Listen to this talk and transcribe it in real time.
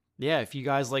Yeah, if you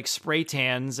guys like spray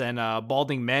tans and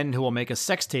balding men who will make a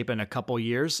sex tape in a couple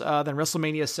years, then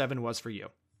WrestleMania 7 was for you.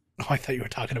 Oh, I thought you were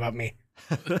talking about me.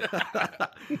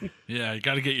 Yeah, you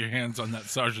got to get your hands on that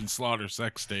Sergeant Slaughter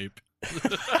sex tape.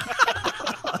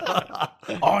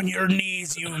 On your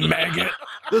knees, you maggot.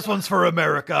 This one's for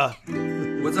America.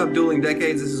 What's up, Dueling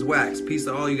Decades? This is Wax. Peace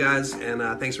to all you guys, and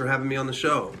thanks for having me on the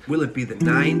show. Will it be the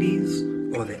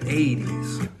 90s or the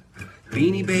 80s?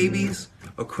 Beanie Babies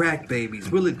or Crack Babies?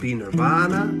 Will it be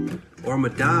Nirvana or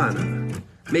Madonna?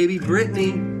 Maybe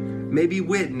Britney, maybe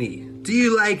Whitney. Do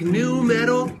you like new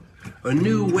metal or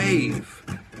new wave?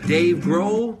 Dave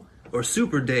Grohl or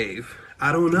Super Dave?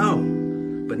 I don't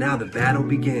know. But now the battle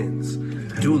begins.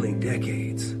 Dueling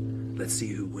Decades. Let's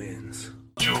see who wins.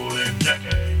 Dueling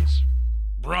Decades.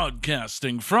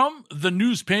 Broadcasting from the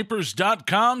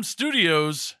newspapers.com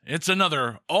studios, it's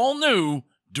another all-new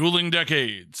Dueling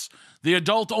Decades, the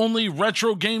adult-only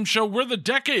retro game show where the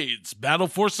decades battle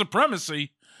for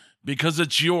supremacy. Because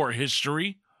it's your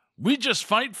history, we just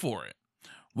fight for it.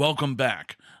 Welcome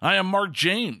back. I am Mark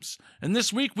James, and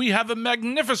this week we have a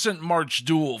magnificent March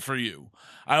duel for you.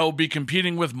 I will be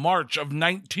competing with March of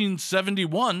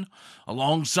 1971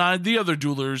 alongside the other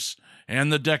duelers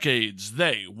and the decades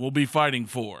they will be fighting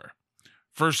for.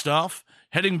 First off,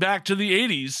 heading back to the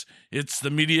 80s, it's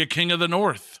the Media King of the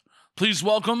North. Please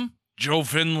welcome Joe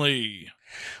Finley.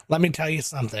 Let me tell you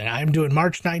something. I'm doing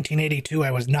March 1982.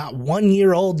 I was not 1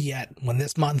 year old yet when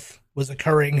this month was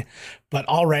occurring, but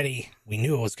already we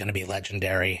knew it was going to be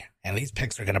legendary, and these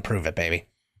picks are going to prove it, baby.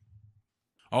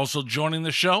 Also joining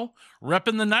the show,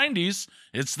 repping the 90s,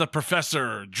 it's the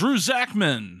Professor, Drew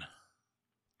Zachman.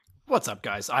 What's up,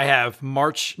 guys? I have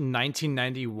March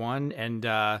 1991, and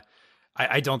I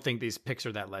don't think these picks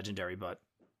are that legendary, but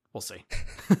we'll see.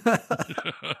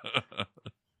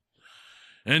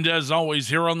 And as always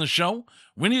here on the show,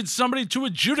 we need somebody to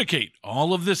adjudicate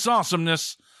all of this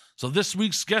awesomeness. So this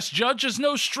week's guest judge is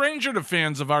no stranger to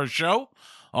fans of our show.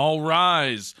 All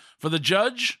rise for the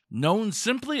judge, known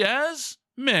simply as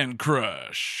Man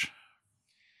Crush.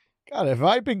 God, have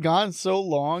I been gone so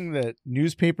long that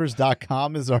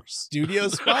newspapers.com is our studio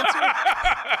sponsor?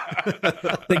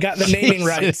 They got the naming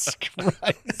rights.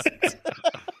 Christ.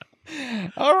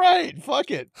 All right, fuck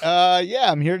it.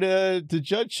 Yeah, I'm here to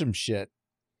judge some shit.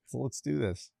 So let's do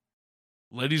this.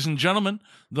 Ladies and gentlemen,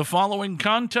 the following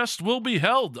contest will be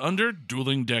held under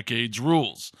Dueling Decades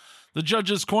rules. The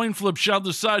judges' coin flip shall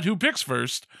decide who picks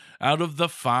first out of the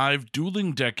 5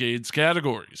 Dueling Decades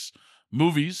categories: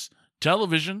 movies,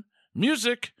 television,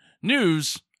 music,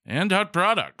 news, and hot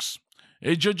products.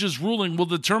 A judge's ruling will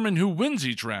determine who wins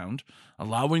each round,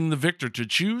 allowing the victor to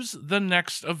choose the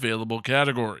next available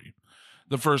category.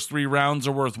 The first 3 rounds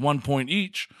are worth 1 point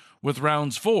each, with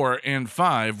rounds 4 and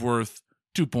 5 worth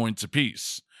 2 points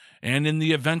apiece. And in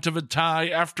the event of a tie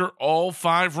after all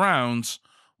 5 rounds,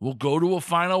 we'll go to a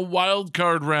final wild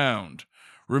card round.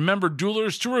 Remember,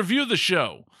 duelers, to review the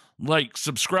show. Like,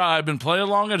 subscribe, and play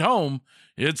along at home.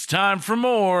 It's time for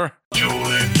more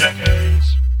Dueling Decades.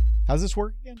 How's this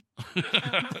work again?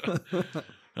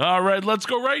 All right, let's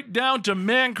go right down to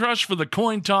Man Crush for the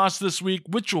coin toss this week,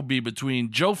 which will be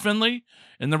between Joe Finley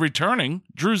and the returning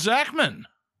Drew Zachman.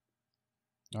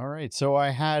 All right, so I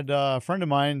had a friend of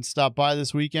mine stop by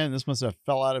this weekend. This must have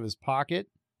fell out of his pocket.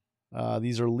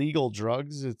 These are legal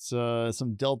drugs. It's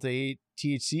some Delta 8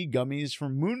 THC gummies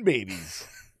from Moon Babies.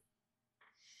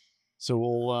 So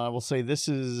we'll say this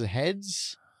is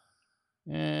heads,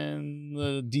 and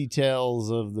the details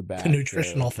of the back. The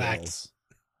nutritional facts.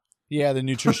 Yeah, the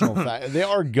nutritional facts. They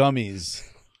are gummies.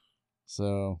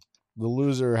 So the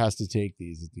loser has to take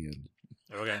these at the end.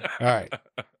 Okay. All right.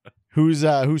 Who's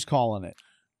calling it?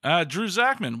 Drew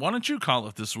Zachman, why don't you call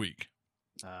it this week?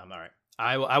 All right.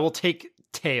 I will take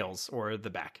tails, or the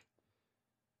back.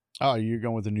 Oh, you're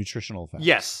going with the nutritional facts.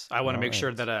 Yes, I want to make right.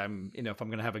 sure that if I'm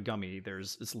going to have a gummy,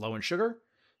 it's low in sugar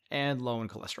and low in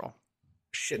cholesterol.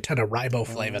 Shit ton of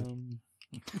riboflavin.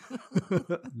 You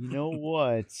know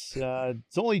what?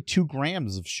 It's only 2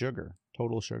 grams of sugar,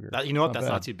 total sugar. You know what? That's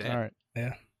bad. not too bad. All right.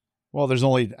 Yeah. Well,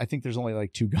 I think there's only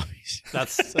like 2 gummies.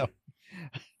 That's so.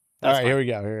 All right, here we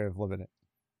go. Here, flipping it.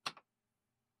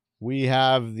 We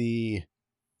have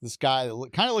this guy that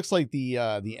kind of looks like the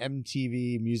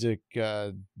MTV Music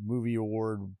Movie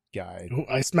Award guy. Ooh,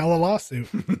 I smell a lawsuit.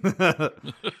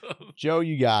 Joe,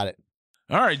 you got it.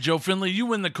 All right, Joe Finley, you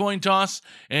win the coin toss,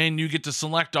 and you get to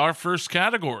select our first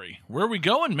category. Where are we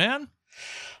going, man?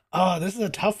 Oh, this is a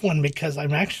tough one because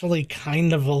I'm actually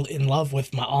kind of in love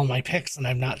with all my picks, and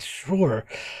I'm not sure.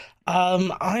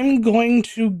 I'm going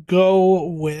to go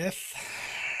with...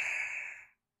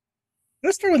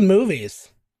 Let's start with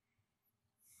movies.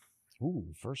 Ooh,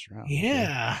 first round.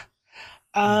 Yeah.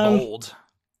 Bold.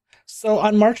 So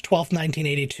on March 12th,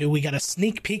 1982, we got a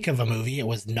sneak peek of a movie. It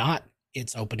was not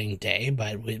its opening day,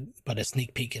 but a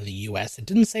sneak peek in the U.S. It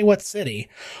didn't say what city,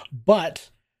 but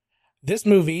this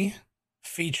movie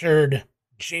featured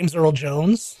James Earl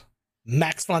Jones,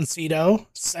 Max von Sydow,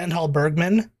 Sandhall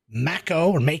Bergman,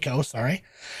 Mako, sorry,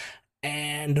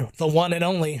 and the one and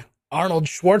only Arnold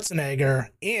Schwarzenegger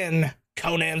in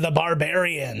Conan the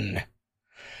Barbarian.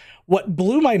 What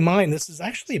blew my mind, this is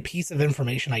actually a piece of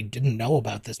information I didn't know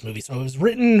about this movie. So it was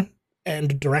written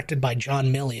and directed by John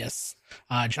Milius.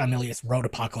 John Milius wrote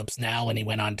Apocalypse Now, and he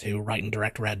went on to write and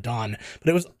direct Red Dawn. But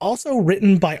it was also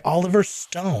written by Oliver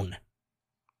Stone.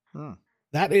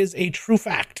 That is a true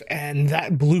fact, and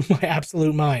that blew my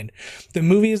absolute mind. The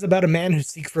movie is about a man who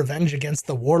seeks revenge against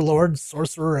the warlord,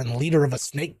 sorcerer, and leader of a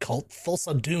snake cult,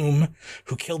 Thulsa Doom,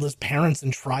 who killed his parents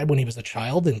and tribe when he was a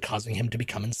child and causing him to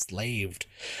become enslaved.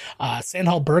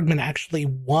 Sandhall Bergman actually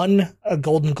won a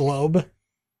Golden Globe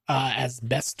as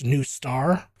Best New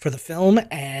Star for the film,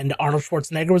 and Arnold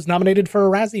Schwarzenegger was nominated for a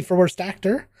Razzie for Worst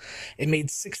Actor. It made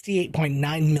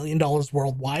 $68.9 million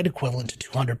worldwide, equivalent to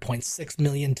 $200.6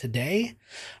 million today.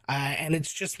 And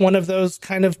it's just one of those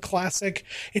kind of classic,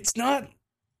 it's not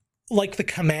like the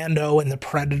Commando and the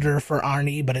Predator for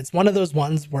Arnie, but it's one of those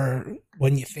ones where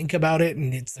when you think about it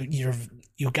and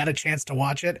you've got a chance to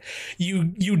watch it,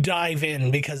 you dive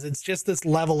in, because it's just this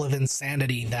level of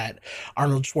insanity that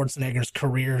Arnold Schwarzenegger's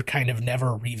career kind of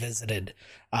never revisited.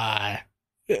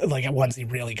 Like once he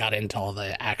really got into all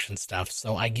the action stuff.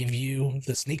 So I give you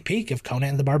the sneak peek of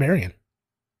Conan the Barbarian.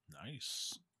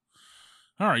 Nice.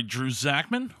 All right, Drew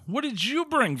Zachman, what did you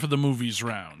bring for the movies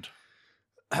round?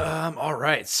 All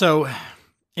right. So,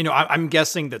 I'm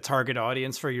guessing the target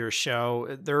audience for your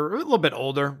show, they're a little bit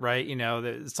older, right?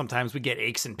 Sometimes we get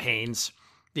aches and pains,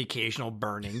 the occasional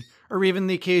burning, or even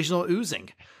the occasional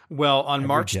oozing. Well, on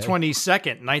March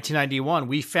 22nd, 1991,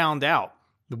 we found out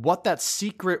what that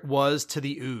secret was to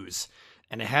the ooze.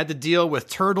 And it had to deal with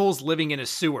turtles living in a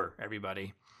sewer,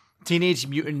 everybody. Teenage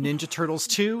Mutant Ninja Turtles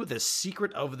 2, The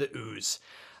Secret of the Ooze.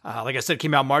 Like I said, it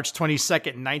came out March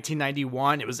 22nd,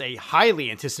 1991. It was a highly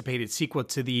anticipated sequel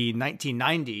to the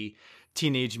 1990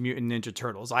 Teenage Mutant Ninja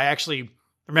Turtles. I actually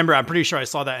remember, I'm pretty sure I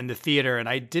saw that in the theater, and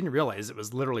I didn't realize it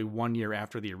was literally 1 year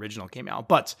after the original came out.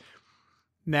 But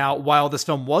now, while this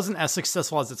film wasn't as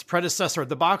successful as its predecessor at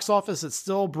the box office, it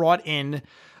still brought in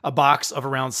a box of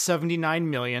around $79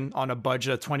 million on a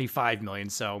budget of $25 million.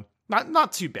 So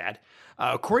not too bad.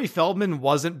 Corey Feldman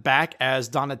wasn't back as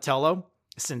Donatello,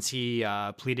 since he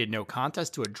pleaded no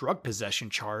contest to a drug possession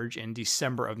charge in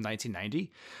December of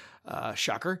 1990.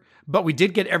 Shocker. But we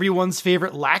did get everyone's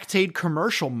favorite Lactaid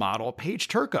commercial model, Paige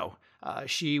Turco.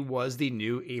 She was the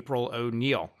new April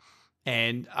O'Neil.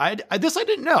 And I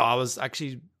didn't know. I was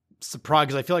actually surprised,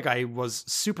 because I feel like I was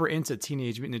super into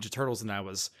Teenage Mutant Ninja Turtles and I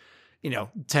was,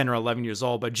 10 or 11 years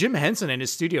old. But Jim Henson and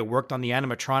his studio worked on the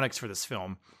animatronics for this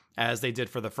film, as they did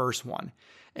for the first one.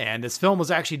 And this film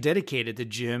was actually dedicated to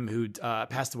Jim, who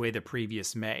passed away the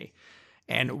previous May.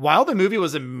 And while the movie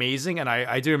was amazing, and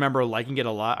I do remember liking it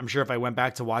a lot, I'm sure if I went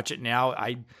back to watch it now,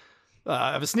 I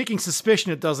have a sneaking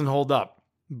suspicion it doesn't hold up.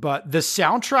 But the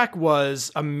soundtrack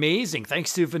was amazing,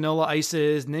 thanks to Vanilla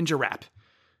Ice's Ninja Rap.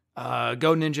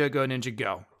 Go Ninja, Go Ninja,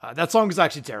 Go. That song is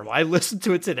actually terrible. I listened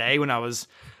to it today when I was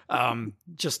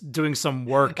just doing some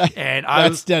work. And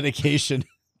That's dedication.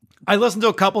 I listened to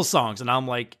a couple songs and I'm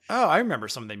like, oh, I remember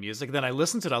some of the music. Then I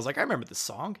listened to it. I was like, I remember this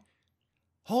song.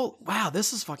 Oh, wow,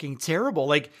 this is fucking terrible.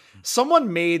 Like,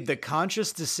 someone made the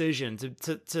conscious decision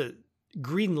to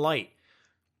green light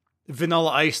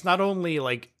Vanilla Ice, not only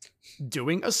like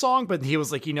doing a song, but he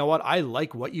was like, you know what? I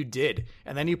like what you did.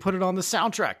 And then he put it on the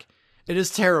soundtrack. It is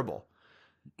terrible.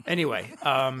 Anyway,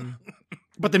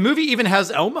 but the movie even has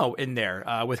Elmo in there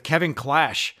with Kevin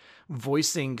Clash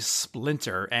voicing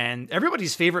Splinter, and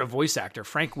everybody's favorite voice actor,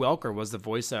 Frank Welker, was the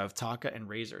voice of Taka and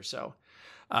Razor. So,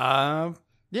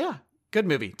 yeah, good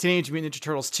movie. Teenage Mutant Ninja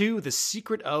Turtles 2, The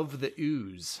Secret of the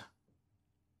Ooze.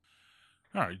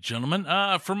 All right, gentlemen.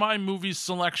 For my movie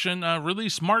selection,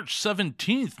 released March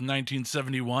 17th,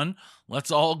 1971, let's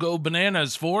all go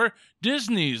bananas for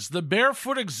Disney's The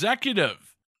Barefoot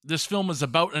Executive. This film is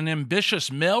about an ambitious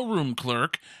mailroom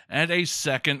clerk at a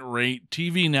second-rate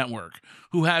TV network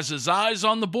who has his eyes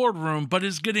on the boardroom but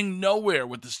is getting nowhere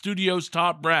with the studio's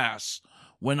top brass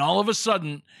when all of a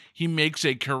sudden he makes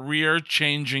a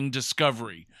career-changing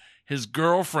discovery. His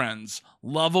girlfriend's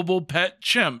lovable pet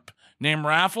chimp named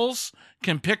Raffles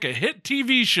can pick a hit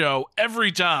TV show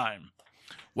every time.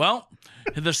 Well,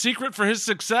 the secret for his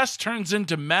success turns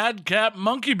into madcap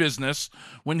monkey business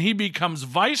when he becomes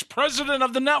vice president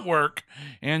of the network,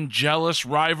 and jealous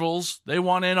rivals, they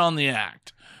want in on the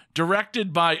act.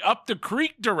 Directed by Up the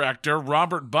Creek director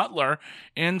Robert Butler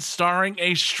and starring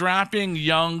a strapping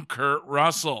young Kurt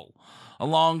Russell,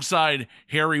 alongside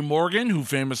Harry Morgan, who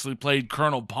famously played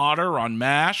Colonel Potter on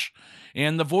MASH,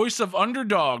 and the voice of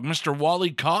Underdog, Mr.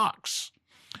 Wally Cox.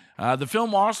 The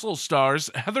film also stars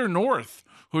Heather North,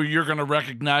 who you're going to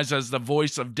recognize as the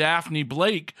voice of Daphne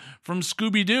Blake from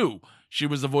Scooby-Doo. She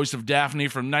was the voice of Daphne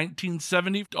from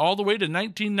 1970 all the way to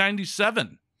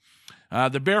 1997.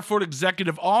 The Barefoot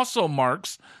Executive also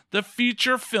marks the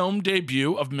feature film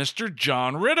debut of Mr.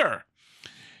 John Ritter.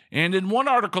 And in one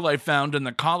article I found in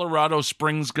the Colorado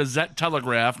Springs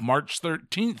Gazette-Telegraph, March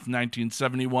 13th,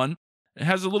 1971, it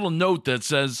has a little note that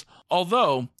says,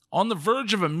 although on the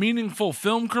verge of a meaningful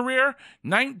film career,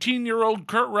 19-year-old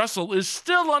Kurt Russell is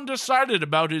still undecided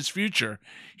about his future.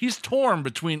 He's torn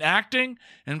between acting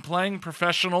and playing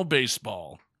professional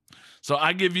baseball. So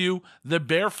I give you The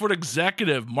Barefoot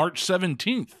Executive, March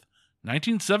 17th,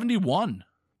 1971.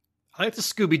 I like the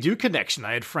Scooby-Doo connection.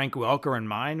 I had Frank Welker in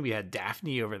mind. We had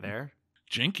Daphne over there.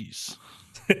 Jinkies.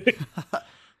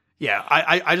 Yeah,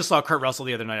 I just saw Kurt Russell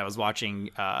the other night. I was watching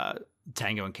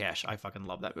Tango and Cash. I fucking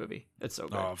love that movie. It's so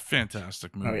good. Oh,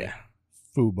 fantastic movie. Oh, yeah.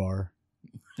 Fubar.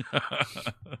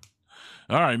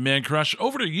 All right, Man Crush,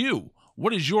 over to you.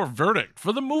 What is your verdict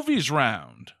for the movies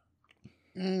round?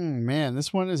 Man,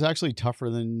 this one is actually tougher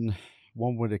than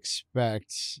one would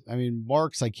expect. I mean,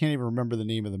 Mark's, I can't even remember the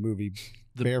name of the movie.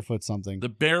 Barefoot something. The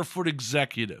Barefoot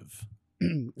Executive.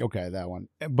 Okay, that one.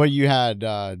 But you had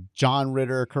John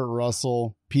Ritter, Kurt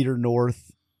Russell, Peter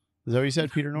North. Is that what you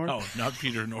said, Peter North? No, not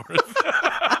Peter North.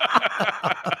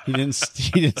 He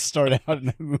didn't start out in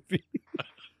that movie.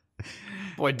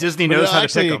 Boy, Disney knows how to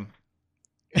pick them.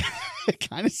 It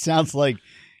kind of sounds like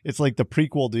it's like the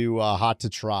prequel to Hot to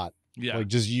Trot. Yeah. Like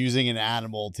just using an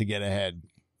animal to get ahead.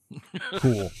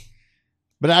 Cool.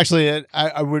 But actually,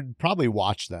 I would probably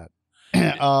watch that.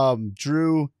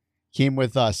 Drew came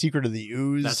with Secret of the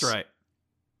Ooze. That's right.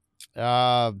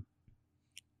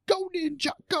 Go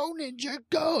Ninja,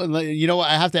 go. And you know what?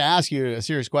 I have to ask you a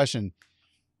serious question.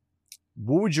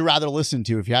 What would you rather listen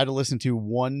to if you had to listen to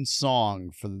one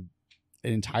song for an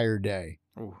entire day?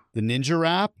 Ooh. The Ninja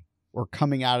Rap or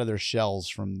Coming Out of Their Shells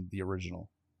from the original?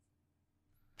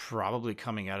 Probably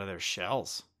Coming Out of Their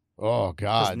Shells. Oh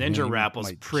God, Ninja Rap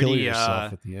was pretty. Kill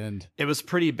yourself at the end. It was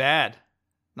pretty bad.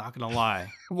 Not gonna lie.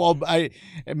 Well,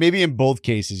 maybe in both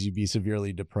cases you'd be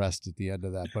severely depressed at the end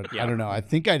of that, but Yeah. I don't know. I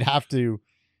think I'd have to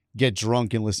get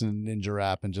drunk and listen to Ninja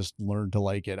Rap and just learn to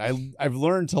like it. I've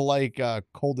learned to like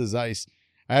Cold as Ice.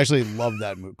 I actually love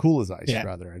that movie. Cool as Ice,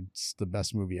 rather. It's the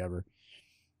best movie ever.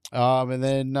 And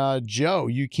then Joe,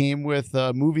 you came with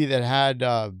a movie that had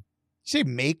you say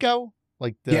Mako,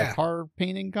 like the car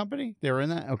painting company. They were in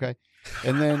that. Okay,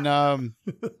 and then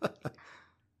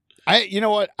you know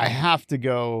what? I have to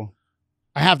go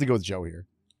with Joe here.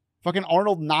 Fucking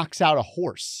Arnold knocks out a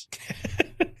horse.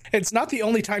 It's not the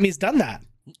only time he's done that.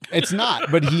 It's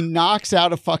not, but he knocks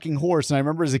out a fucking horse. And I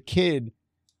remember as a kid,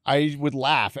 I would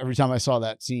laugh every time I saw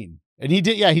that scene. And he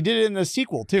did it in the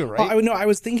sequel too, right? Oh, no, I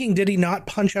was thinking, did he not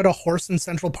punch out a horse in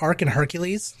Central Park in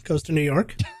Hercules Goes to New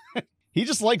York? He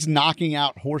just likes knocking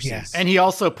out horses. Yeah. And he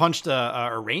also punched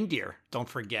a reindeer, don't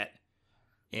forget,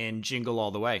 in Jingle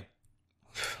All the Way.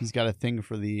 He's got a thing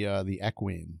for the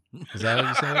equine. Is that how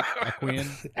you say it? Equine?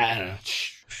 I don't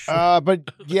know.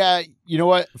 But yeah, you know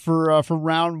what? For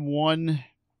round one,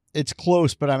 it's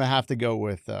close, but I'm gonna have to go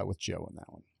with Joe on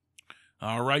that one.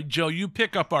 All right, Joe, you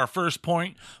pick up our first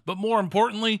point, but more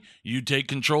importantly, you take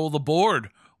control of the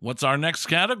board. What's our next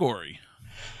category?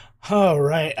 All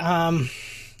right.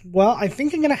 Well, I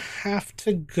think I'm gonna have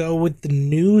to go with the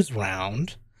news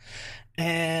round.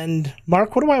 And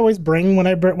Mark, what do I always bring when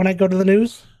I go to the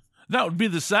news? That would be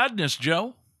the sadness,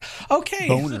 Joe. Okay.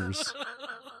 Boners.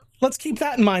 Let's keep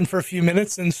that in mind for a few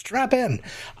minutes and strap in.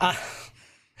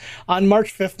 On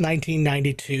March 5th,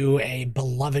 1992, a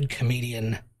beloved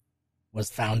comedian was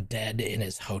found dead in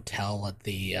his hotel at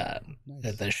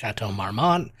the Chateau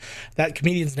Marmont. That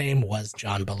comedian's name was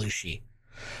John Belushi.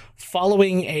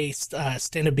 Following a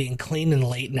stint of being clean in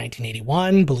late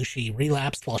 1981, Belushi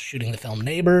relapsed while shooting the film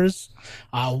Neighbors.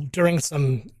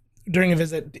 During a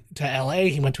visit to LA,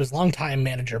 he went to his longtime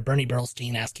manager, Bernie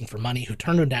Burlstein, asking for money, who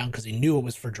turned him down because he knew it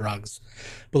was for drugs.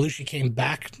 Belushi came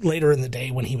back later in the day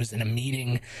when he was in a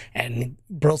meeting, and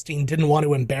Burlstein didn't want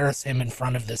to embarrass him in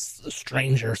front of this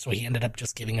stranger, so he ended up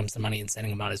just giving him some money and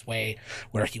sending him on his way,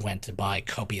 where he went to buy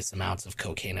copious amounts of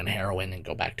cocaine and heroin and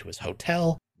go back to his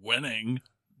hotel. Winning.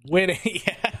 Winning,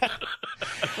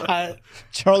 yeah.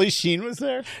 Charlie Sheen was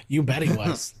there? You bet he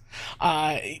was.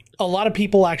 A lot of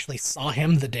people actually saw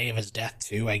him the day of his death,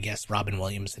 too. I guess Robin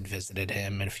Williams had visited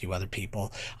him and a few other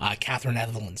people. Catherine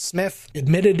Evelyn Smith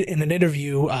admitted in an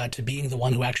interview to being the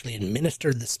one who actually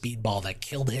administered the speedball that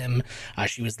killed him.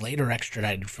 She was later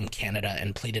extradited from Canada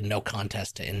and pleaded no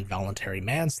contest to involuntary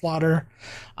manslaughter.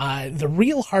 The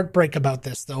real heartbreak about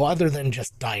this, though, other than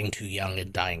just dying too young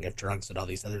and dying of drugs and all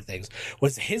these other things,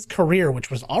 was his career,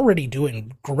 which was already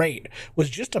doing great, was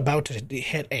just about to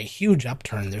hit a huge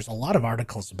upturn. There's a lot of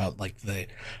articles about like the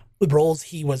roles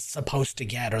he was supposed to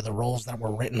get or the roles that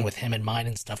were written with him in mind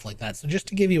and stuff like that. So just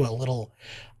to give you a little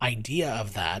idea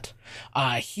of that,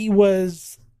 he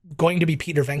was going to be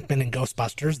Peter Venkman in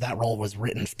Ghostbusters. That role was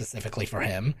written specifically for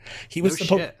him. He was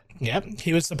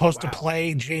he was supposed to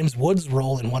play James Woods'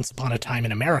 role in Once Upon a Time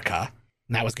in America,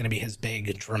 and that was going to be his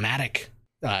big dramatic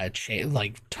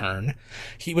turn.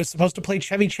 He was supposed to play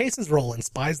Chevy Chase's role in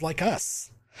Spies Like Us.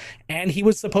 And he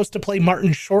was supposed to play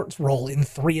Martin Short's role in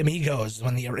Three Amigos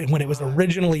when it was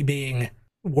originally being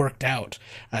worked out.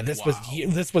 This was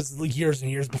years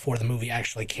and years before the movie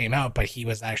actually came out, but he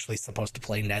was actually supposed to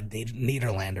play Ned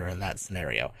Niederlander in that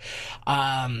scenario.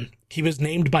 He was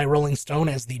named by Rolling Stone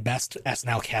as the best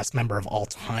SNL cast member of all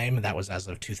time. That was as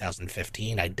of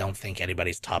 2015. I don't think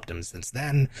anybody's topped him since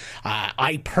then.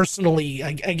 I personally,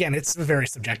 again, it's a very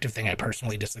subjective thing. I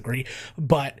personally disagree,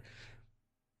 but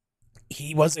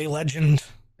he was a legend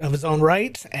of his own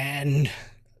right, and,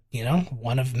 you know,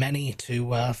 one of many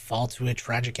to fall to a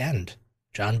tragic end.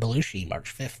 John Belushi, March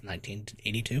 5th,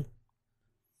 1982.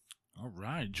 All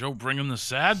right, Joe bringing the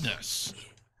sadness.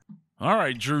 All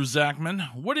right, Drew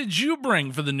Zachman, what did you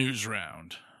bring for the news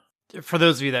round? For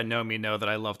those of you that know me know that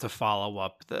I love to follow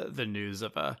up the news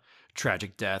of a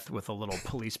tragic death with a little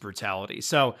police brutality.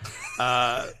 So,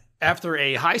 after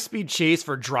a high-speed chase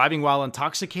for driving while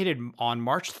intoxicated on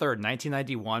March 3rd,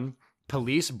 1991,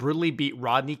 police brutally beat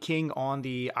Rodney King on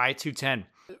the I-210.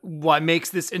 What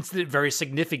makes this incident very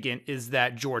significant is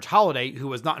that George Holliday, who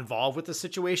was not involved with the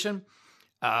situation,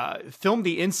 filmed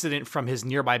the incident from his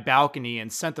nearby balcony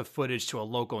and sent the footage to a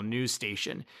local news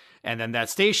station. And then that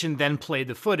station then played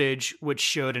the footage, which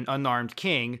showed an unarmed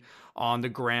King on the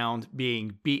ground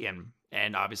being beaten.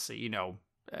 And obviously, you know,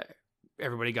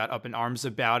 everybody got up in arms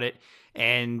about it,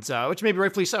 and which maybe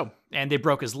rightfully so. And they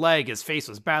broke his leg. His face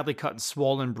was badly cut and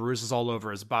swollen, bruises all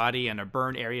over his body, and a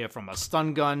burn area from a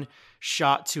stun gun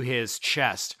shot to his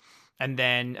chest. And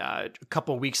then a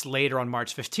couple weeks later, on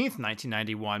March 15th,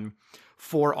 1991,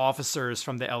 4 officers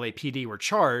from the LAPD were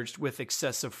charged with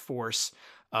excessive force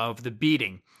of the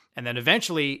beating. And then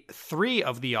eventually 3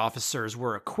 of the officers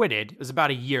were acquitted. It was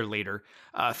about a year later.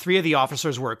 3 of the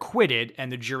officers were acquitted, and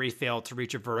the jury failed to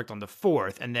reach a verdict on the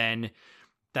 4th. And then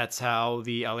that's how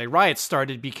the LA riots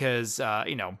started, because,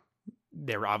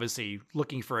 they were obviously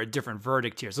looking for a different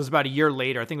verdict here. So it was about a year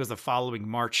later. I think it was the following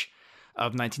March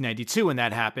of 1992 when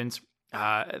that happened.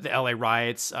 The LA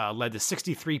riots led to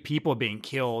 63 people being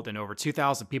killed and over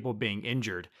 2,000 people being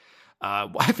injured.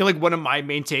 I feel like one of my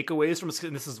main takeaways from this,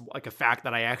 and this is like a fact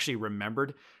that I actually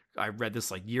remembered, I read this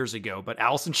like years ago, but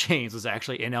Alice in Chains was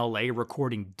actually in LA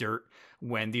recording Dirt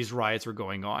when these riots were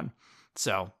going on.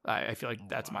 So I feel like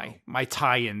that's my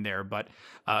tie-in there. But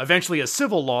eventually a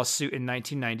civil lawsuit in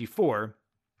 1994,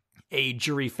 a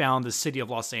jury found the city of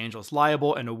Los Angeles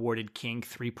liable and awarded King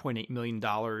 $3.8 million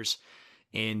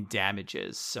in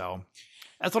damages. So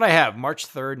that's what I have. March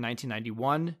 3rd,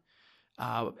 1991.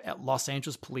 Los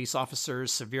Angeles police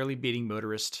officers severely beating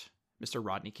motorist Mr.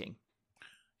 Rodney King.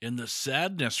 And the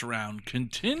sadness round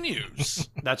continues.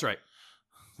 That's right.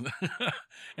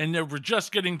 And we're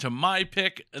just getting to my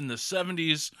pick in the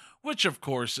 70s, which of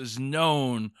course is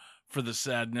known for the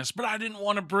sadness, but I didn't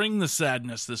want to bring the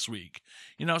sadness this week.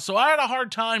 So I had a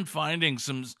hard time finding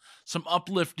some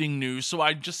uplifting news, so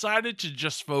I decided to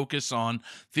just focus on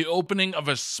the opening of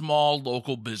a small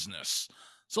local business.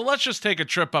 So let's just take a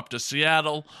trip up to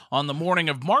Seattle on the morning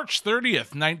of March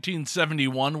 30th,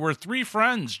 1971, where 3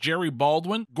 friends, Jerry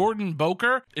Baldwin, Gordon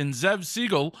Boker, and Zev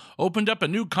Siegel, opened up a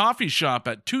new coffee shop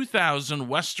at 2000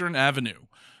 Western Avenue.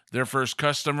 Their first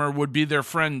customer would be their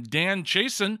friend Dan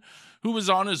Chasen, who was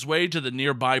on his way to the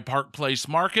nearby Park Place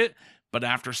Market, but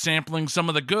after sampling some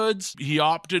of the goods, he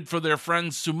opted for their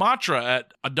friend Sumatra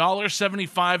at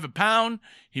 $1.75 a pound.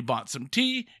 He bought some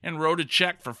tea and wrote a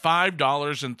check for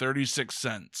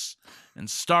 $5.36. And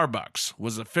Starbucks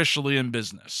was officially in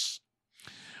business.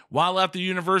 While at the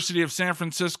University of San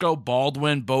Francisco,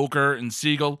 Baldwin, Boker, and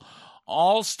Siegel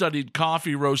all studied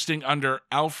coffee roasting under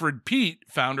Alfred Peet,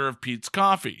 founder of Peet's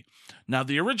Coffee. Now,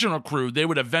 the original crew, they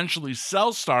would eventually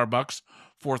sell Starbucks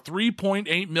for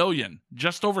 $3.8 million,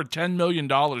 just over $10 million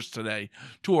today,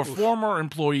 to a former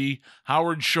employee,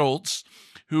 Howard Schultz,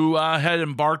 who had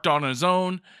embarked on his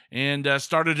own and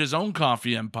started his own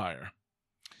coffee empire.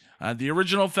 The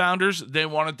original founders, they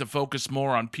wanted to focus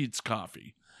more on Peet's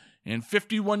Coffee. And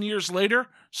 51 years later,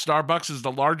 Starbucks is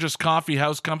the largest coffee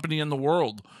house company in the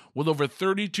world, with over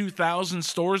 32,000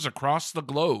 stores across the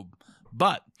globe.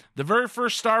 But the very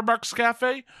first Starbucks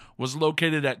cafe was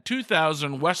located at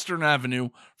 2000 Western Avenue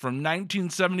from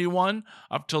 1971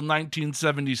 up till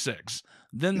 1976.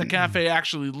 Then the cafe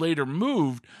actually later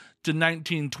moved to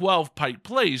 1912 Pike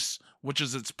Place, which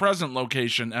is its present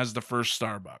location as the first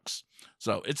Starbucks.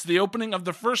 So it's the opening of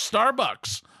the first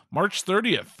Starbucks, March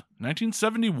 30th,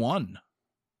 1971.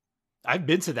 I've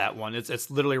been to that one. It's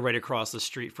literally right across the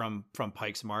street from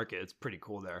Pike's Market. It's pretty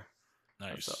cool there.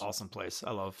 Nice. It's an awesome place.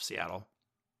 I love Seattle.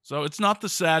 So it's not the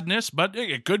sadness, but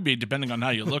it could be depending on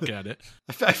how you look at it.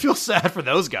 I feel sad for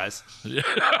those guys.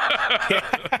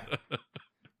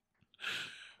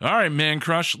 All right, Man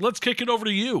Crush, let's kick it over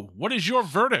to you. What is your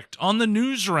verdict on the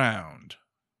news round?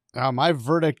 My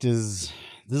verdict is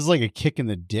this is like a kick in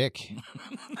the dick.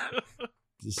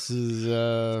 This is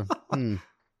All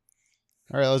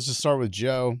right, let's just start with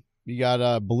Joe. You got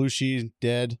Belushi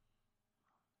dead.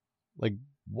 Like,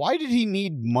 why did he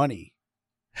need money?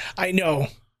 I know.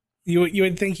 You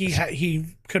would think he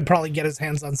could probably get his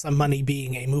hands on some money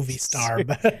being a movie star,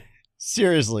 but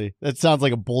Seriously, that sounds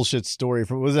like a bullshit story.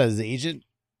 Was that his agent?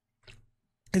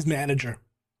 His manager.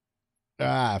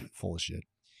 Full of shit.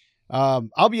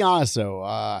 I'll be honest though.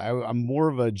 I'm more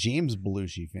of a James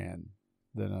Belushi fan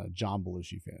than a John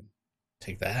Belushi fan.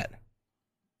 Take that.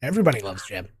 Everybody loves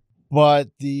Jim. But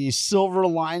the silver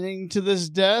lining to this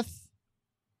death,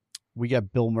 we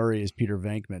got Bill Murray as Peter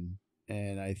Venkman,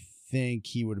 and I think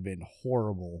he would have been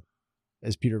horrible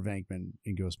as Peter Venkman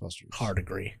in Ghostbusters. Hard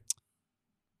agree.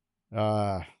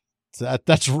 So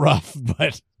that's rough,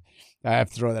 but I have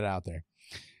to throw that out there.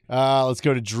 Let's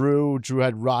go to Drew. Drew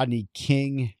had Rodney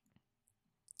King.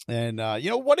 And,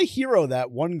 what a hero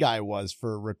that one guy was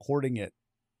for recording it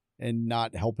and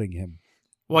not helping him.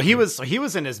 Well, he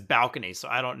was in his balcony, so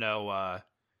I don't know.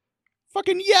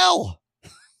 Fucking yell.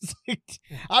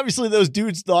 Obviously, those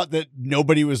dudes thought that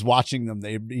nobody was watching them.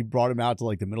 He brought him out to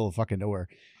like the middle of fucking nowhere.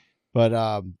 But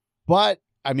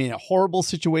I mean, a horrible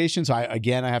situation. So I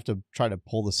have to try to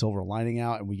pull the silver lining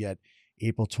out, and we get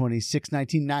April 26,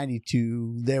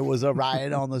 1992. There was a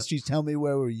riot on the streets. Tell me,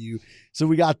 where were you? So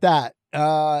we got that.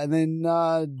 And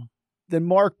then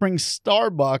Mark brings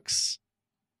Starbucks.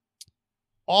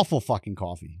 Awful fucking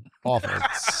coffee. Awful.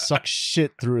 Sucks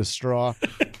shit through a straw.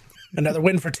 Another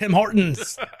win for Tim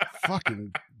Hortons.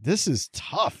 Fucking, this is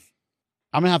tough.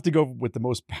 I'm gonna have to go with the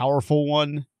most powerful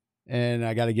one, and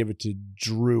I got to give it to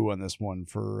Drew on this one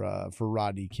for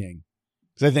Rodney King,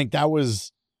 because I think that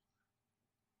was,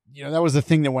 that was the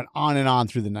thing that went on and on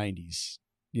through the 90s.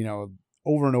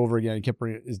 Over and over again. He kept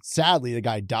bringing. Sadly, the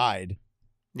guy died.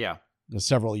 Yeah.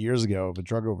 Several years ago of a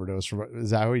drug overdose.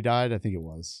 Is that how he died? I think it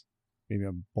was. Maybe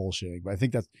I'm bullshitting, but I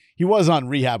think he was on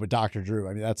rehab with Dr. Drew.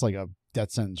 I mean, that's like a death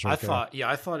sentence. Right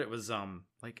I thought it was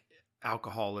like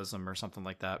alcoholism or something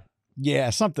like that. Yeah,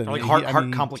 something. Or like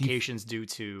heart complications due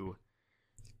to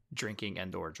drinking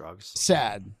and/or drugs.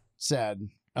 Sad.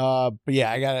 But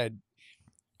yeah,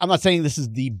 I'm not saying this is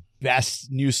the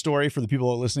best news story for the people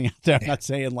that are listening out there. I'm not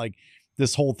saying like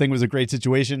this whole thing was a great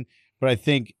situation, but I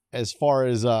think as far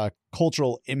as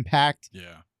cultural impact,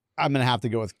 I'm going to have to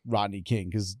go with Rodney King,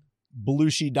 because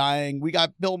Belushi dying, we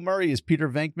got Bill Murray as Peter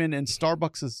Venkman, and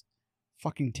Starbucks is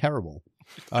fucking terrible.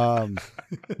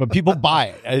 But people buy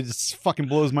it. It just fucking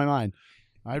blows my mind.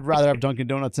 I'd rather have Dunkin'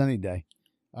 Donuts any day.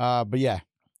 But yeah,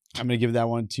 I'm going to give that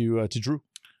one to Drew.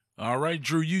 All right,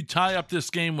 Drew, you tie up this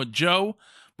game with Joe,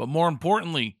 but more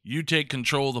importantly, you take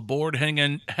control of the board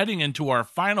heading into our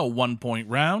final 1-point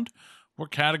round. What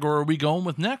category are we going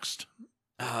with next?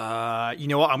 You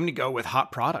know what? I'm going to go with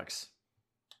hot products.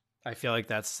 I feel like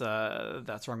that's where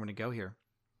I'm going to go here.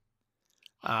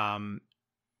 And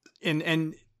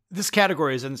this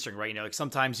category is interesting, right? Like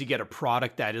sometimes you get a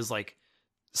product that is like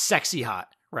sexy hot,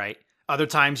 right? Other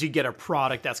times you get a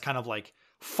product that's kind of like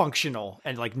functional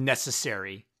and like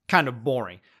necessary, kind of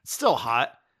boring. It's still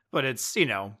hot, but it's,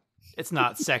 it's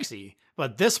not sexy.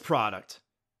 But this product,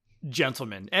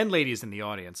 gentlemen and ladies in the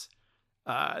audience,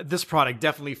 this product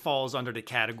definitely falls under the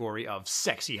category of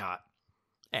sexy hot,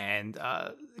 and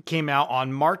came out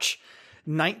on March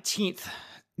 19th,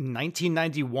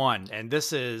 1991. And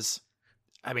this is,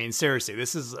 I mean, seriously,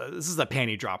 this is a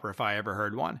panty dropper if I ever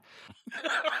heard one.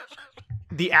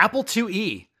 The Apple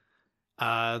IIe,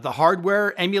 the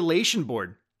hardware emulation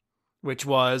board. which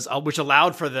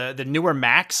allowed for the newer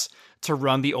Macs to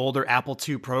run the older Apple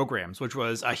II programs, which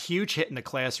was a huge hit in the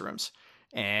classrooms.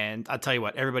 And I'll tell you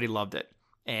what, everybody loved it.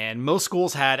 And most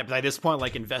schools had, by this point,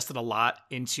 like invested a lot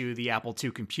into the Apple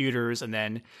II computers and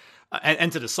then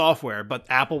into the software. But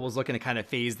Apple was looking to kind of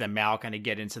phase them out, kind of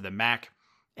get into the Mac.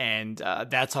 And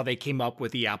that's how they came up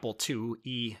with the Apple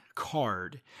IIe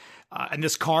card. And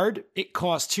this card, it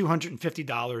cost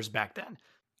 $250 back then,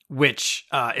 which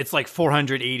it's like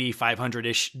 $480,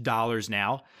 $500-ish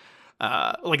now.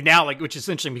 Which is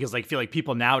interesting because like, I feel like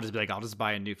people now just be like, I'll just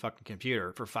buy a new fucking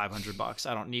computer for $500.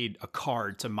 I don't need a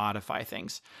card to modify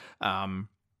things.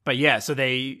 But yeah, so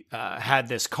they had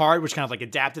this card, which kind of like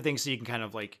adapted things so you can kind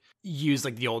of like use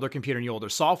like the older computer and the older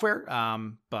software.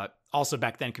 But also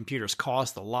back then, computers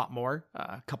cost a lot more,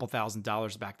 a couple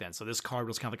 $1,000s back then. So this card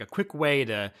was kind of like a quick way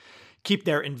to keep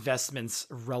their investments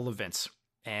relevant.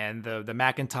 And the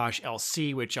Macintosh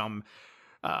LC, which I'm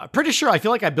pretty sure, I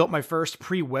feel like I built my first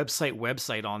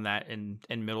website on that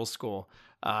in middle school.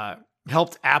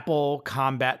 Helped Apple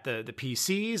combat the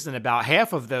PCs, and about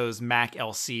half of those Mac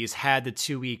LCs had the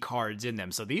 2E cards in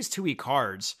them. So these 2E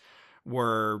cards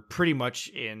were pretty much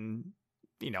in,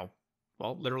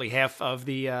 literally half of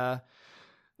the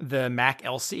Mac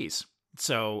LCs.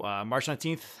 So March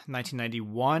 19th,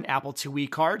 1991, Apple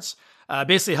IIe cards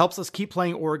basically helps us keep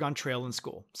playing Oregon Trail in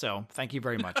school. So thank you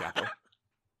very much, Apple.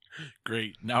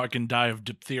 Great. Now I can die of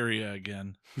diphtheria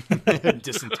again.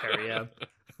 Dysentery.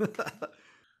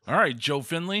 All right, Joe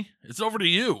Finley, it's over to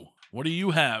you. What do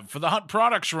you have for the Hot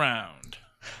Products round?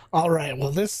 All right. Well,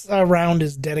 this round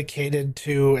is dedicated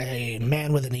to a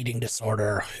man with an eating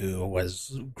disorder who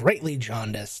was greatly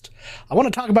jaundiced. I want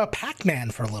to talk about Pac-Man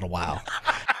for a little while.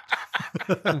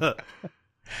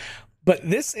 But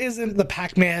this isn't the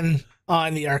Pac-Man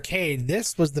on the arcade.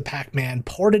 This was the Pac-Man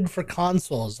ported for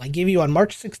consoles. I give you on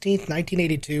March 16th,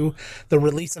 1982, the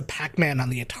release of Pac-Man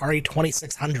on the Atari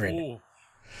 2600. Ooh.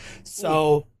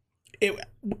 So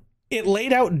it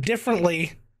laid out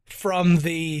differently from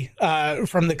the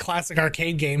classic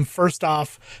arcade game. First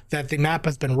off, that the map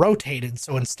has been rotated.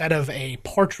 So instead of a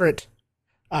portrait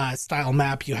style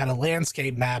map, you had a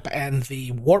landscape map, and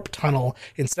the warp tunnel,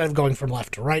 instead of going from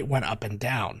left to right, went up and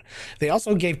down. They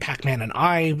also gave Pac-Man an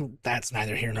eye. That's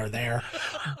neither here nor there.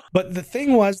 But the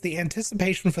thing was, the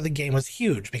anticipation for the game was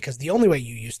huge, because the only way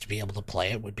you used to be able to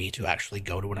play it would be to actually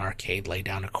go to an arcade, lay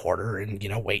down a quarter, and,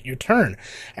 wait your turn.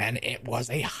 And it was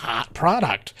a hot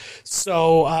product.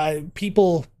 So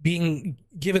people being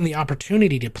given the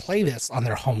opportunity to play this on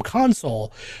their home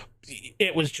console,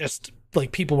 it was just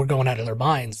like people were going out of their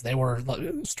minds.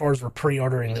 Stores were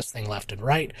pre-ordering this thing left and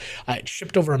right. It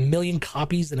shipped over 1 million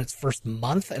copies in its first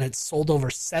month, and it sold over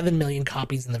 7 million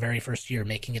copies in the very first year,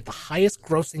 making it the highest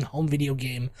grossing home video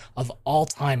game of all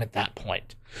time at that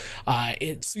point.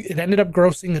 It ended up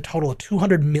grossing a total of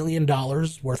 $200 million,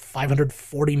 worth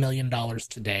 $540 million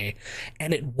today,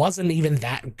 and it wasn't even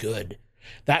that good.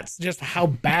 That's just how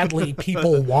badly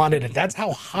people wanted it. That's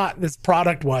how hot this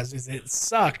product was. It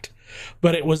sucked,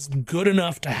 but it was good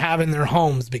enough to have in their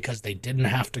homes because they didn't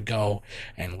have to go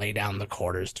and lay down the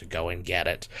quarters to go and get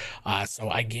it. So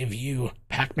I give you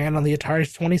Pac-Man on the Atari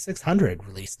 2600,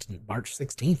 released March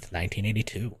 16th,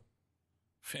 1982.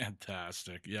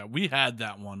 Fantastic. Yeah, we had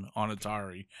that one on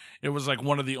Atari. It was like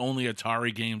one of the only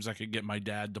Atari games I could get my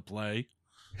dad to play.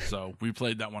 So we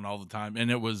played that one all the time, and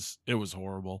it was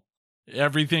horrible.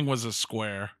 Everything was a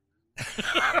square.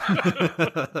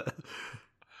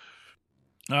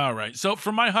 All right. So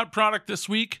for my hot product this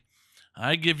week,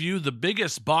 I give you the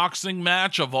biggest boxing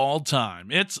match of all time.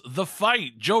 It's The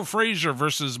Fight, Joe Frazier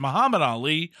versus Muhammad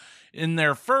Ali, in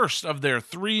their first of their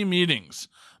 3 meetings.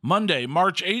 Monday,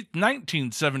 March 8th,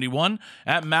 1971,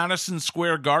 at Madison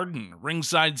Square Garden.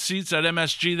 Ringside seats at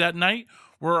MSG that night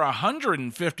were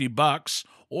 $150,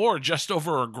 or just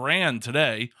over $1,000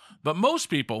 today. But most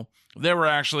people, they were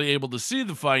actually able to see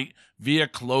the fight via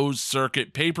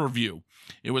closed-circuit pay-per-view.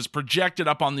 It was projected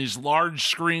up on these large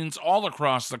screens all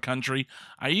across the country.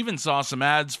 I even saw some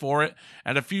ads for it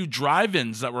at a few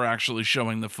drive-ins that were actually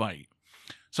showing the fight.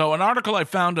 So an article I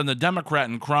found in the Democrat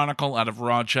and Chronicle out of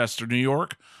Rochester, New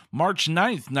York, March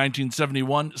 9th,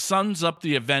 1971, sums up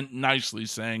the event nicely,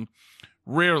 saying,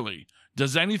 "Rarely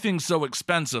does anything so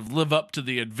expensive live up to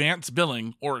the advance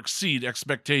billing or exceed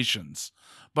expectations.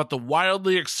 But the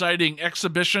wildly exciting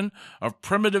exhibition of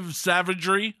primitive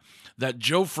savagery that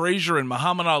Joe Frazier and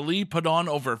Muhammad Ali put on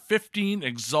over 15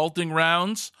 exulting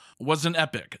rounds was an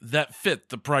epic that fit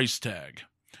the price tag.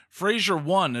 Frazier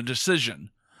won a decision,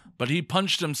 but he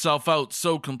punched himself out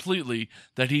so completely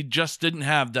that he just didn't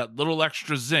have that little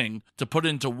extra zing to put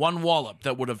into one wallop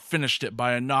that would have finished it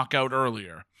by a knockout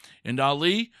earlier. And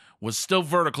Ali was still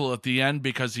vertical at the end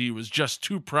because he was just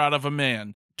too proud of a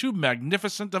man, too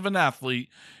magnificent of an athlete,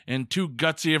 and too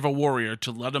gutsy of a warrior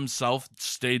to let himself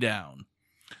stay down.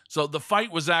 So the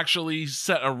fight was actually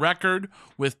set a record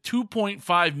with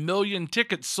 2.5 million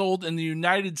tickets sold in the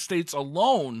United States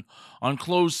alone on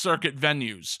closed circuit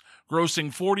venues,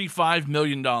 grossing $45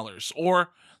 million, or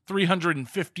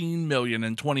 $315 million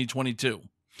in 2022.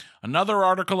 Another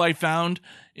article I found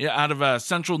out of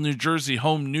Central New Jersey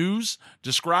Home News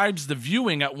describes the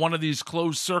viewing at one of these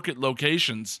closed circuit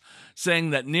locations, saying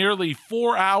that nearly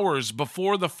 4 hours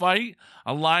before the fight,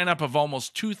 a lineup of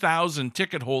almost 2,000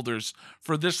 ticket holders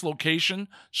for this location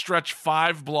stretched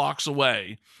 5 blocks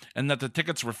away, and that the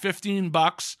tickets were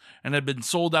 $15 and had been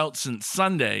sold out since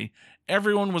Sunday.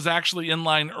 Everyone was actually in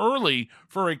line early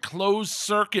for a closed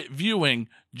circuit viewing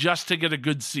just to get a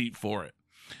good seat for it.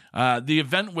 The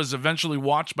event was eventually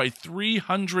watched by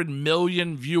 300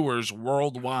 million viewers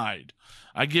worldwide.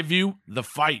 I give you The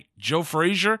Fight, Joe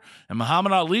Frazier and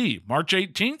Muhammad Ali, March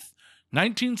 18th,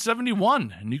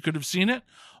 1971. And you could have seen it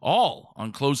all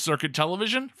on closed circuit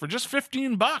television for just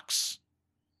 $15.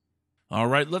 All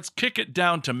right, let's kick it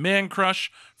down to Man Crush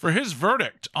for his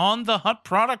verdict on the Hut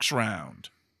Products round.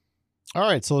 All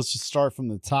right, so let's just start from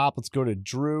the top. Let's go to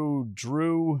Drew.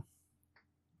 Drew,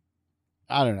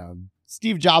 I don't know.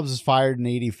 Steve Jobs was fired in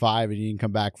 85 and he didn't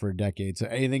come back for a decade. So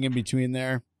anything in between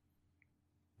there?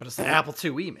 But it's the Apple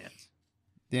IIe, man.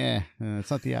 Yeah, it's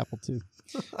not the Apple II.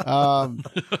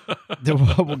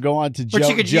 Then we'll go on to Joe. But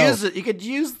you could use it. You could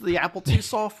use the Apple II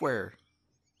software.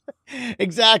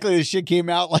 Exactly. This shit came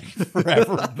out like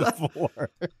forever before.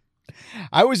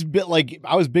 I was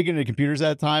big into computers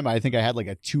at that time. I think I had like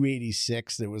a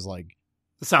 286 that was like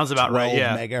That sounds about right.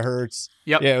 Yeah. Megahertz.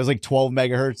 Yep. Yeah, it was like 12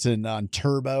 megahertz and on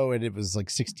turbo, and it was like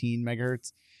 16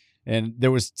 megahertz. And there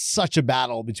was such a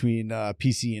battle between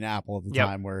PC and Apple at the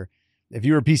time where if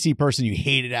you were a PC person, you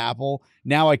hated Apple.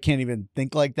 Now I can't even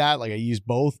think like that. Like I use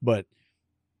both, but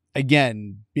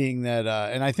again, being that,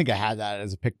 and I think I had that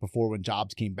as a pick before when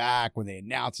Jobs came back, when they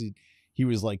announced it, he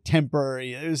was like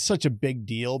temporary. It was such a big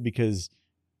deal because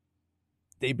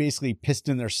they basically pissed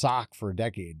in their sock for a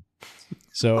decade.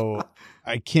 So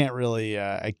I can't really,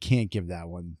 I can't give that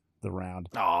one the round.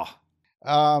 Oh,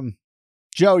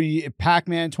 Joe,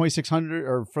 Pac-Man 2600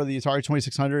 or for the Atari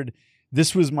 2600,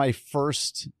 this was my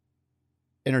first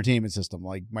entertainment system,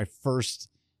 like my first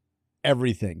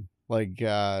everything, like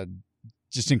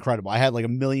just incredible. I had like a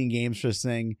million games for this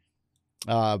thing.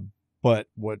 But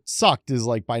what sucked is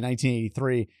like by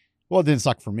 1983, well, it didn't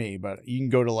suck for me, but you can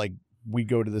go to we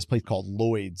go to this place called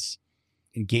Lloyd's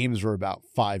and games were about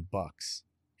 $5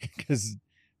 because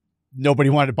nobody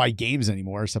wanted to buy games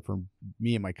anymore except for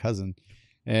me and my cousin.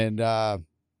 And I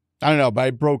don't know, but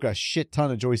I broke a shit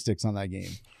ton of joysticks on that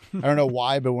game. I don't know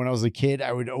why, but when I was a kid,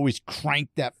 I would always crank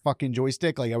that fucking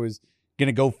joystick like I was going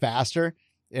to go faster,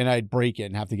 and I'd break it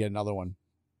and have to get another one.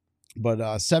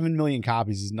 But 7 million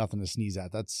copies is nothing to sneeze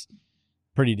at. That's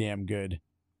pretty damn good.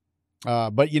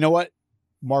 But you know what?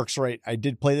 Mark's right. I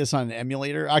did play this on an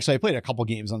emulator. Actually, I played a couple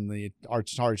games on the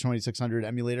Atari 2600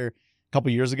 emulator a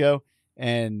couple years ago,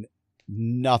 and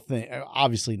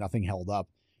obviously nothing held up.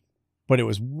 But it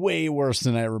was way worse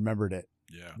than I remembered it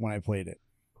when I played it,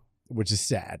 which is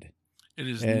sad. It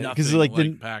is nothing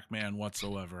like Pac-Man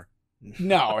whatsoever.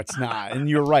 No, it's not. And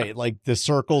you're right. Like the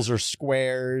circles are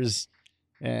squares,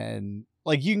 and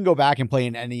like you can go back and play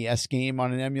an NES game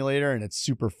on an emulator, and it's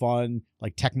super fun.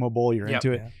 Like Tecmo Bowl, you're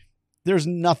into it. There's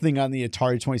nothing on the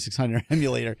Atari 2600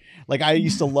 emulator. Like I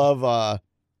used to love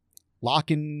Lock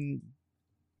and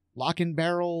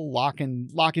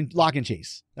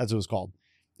Chase. That's what it was called.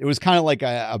 It was kind of like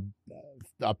a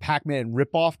Pac-Man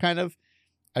ripoff kind of.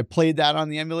 I played that on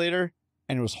the emulator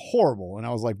and it was horrible. And I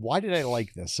was like, why did I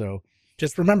like this? So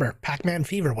just remember, Pac-Man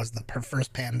fever was the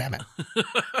first pandemic.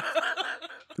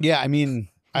 Yeah, I mean,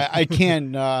 I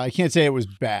can't say it was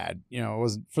bad. You know, it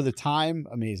was for the time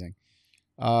amazing.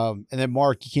 And then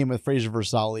Mark, he came with Frazier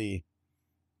vs. Ali,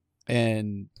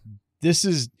 and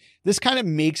this kind of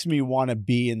makes me want to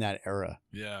be in that era.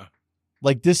 Yeah,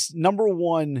 like this number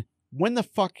one. When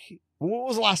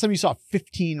was the last time you saw a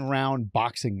 15-round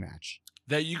boxing match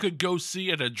that you could go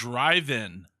see at a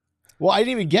drive-in? Well, I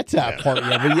didn't even get to that part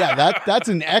yet, but yeah, that's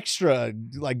an extra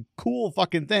like cool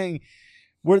fucking thing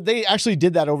where they actually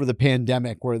did that over the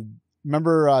pandemic. Where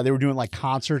remember they were doing like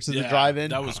concerts at the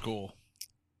drive-in. That was cool.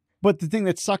 But the thing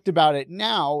that sucked about it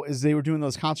now is they were doing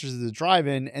those concerts at the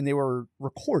drive-in and they were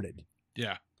recorded.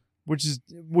 Yeah. which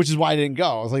is why I didn't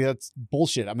go. I was like, that's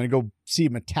bullshit. I'm gonna go see a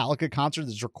Metallica concert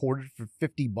that's recorded for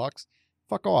 $50.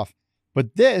 Fuck off.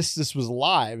 But this was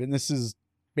live, and this is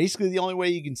basically the only way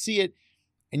you can see it.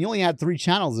 And you only had 3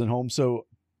 channels at home, so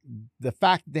the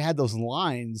fact that they had those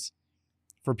lines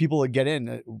for people to get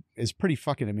in is pretty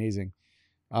fucking amazing.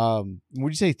 Would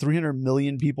you say 300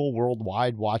 million people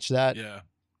worldwide watch that? Yeah.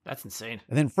 That's insane.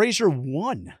 And then Frasier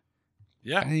won.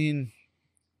 Yeah. I mean,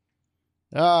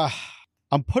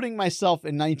 I'm putting myself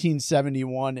in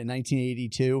 1971 and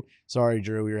 1982. Sorry,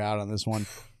 Drew, you're out on this one.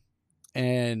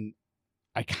 And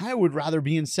I kind of would rather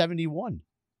be in 71.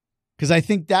 Because I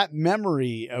think that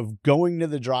memory of going to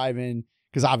the drive-in,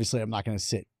 because obviously I'm not going to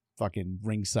sit fucking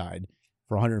ringside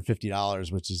for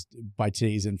 $150, which is by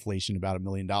today's inflation about $1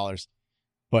 million.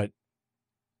 But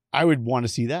I would want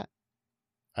to see that.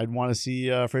 I'd want to see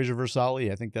Frazier versus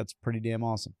Ali. I think that's pretty damn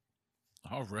awesome.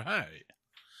 All right.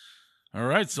 All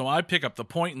right, so I pick up the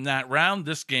point in that round.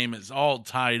 This game is all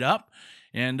tied up,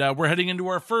 and we're heading into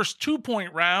our first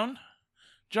 2-point round.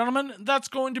 Gentlemen, that's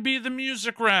going to be the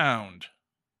music round.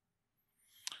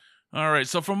 All right,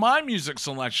 so for my music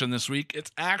selection this week,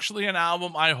 it's actually an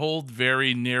album I hold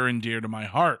very near and dear to my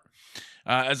heart,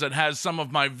 as it has some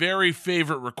of my very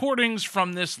favorite recordings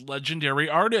from this legendary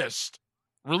artist.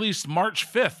 Released March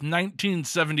 5th,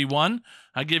 1971,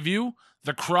 I give you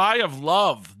The Cry of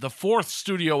Love, the 4th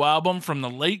studio album from the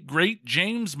late, great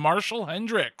James Marshall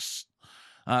Hendrix.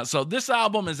 So this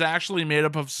album is actually made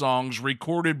up of songs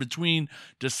recorded between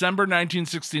December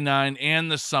 1969 and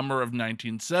the summer of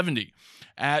 1970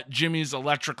 at Jimmy's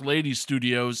Electric Lady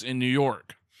Studios in New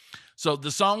York. So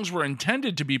the songs were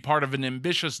intended to be part of an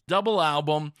ambitious double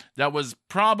album that was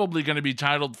probably going to be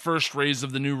titled First Rays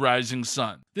of the New Rising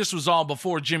Sun. This was all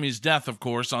before Jimmy's death, of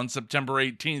course, on September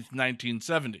 18th,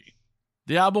 1970.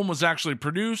 The album was actually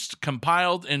produced,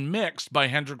 compiled, and mixed by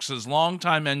Hendrix's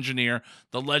longtime engineer,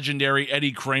 the legendary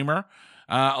Eddie Kramer,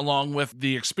 along with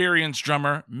the experienced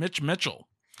drummer Mitch Mitchell.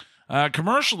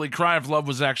 Commercially, Cry of Love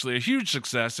was actually a huge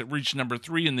success. It reached number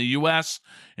 3 in the US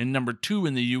and number 2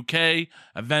 in the UK,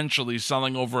 eventually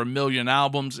selling over 1 million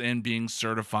albums and being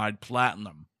certified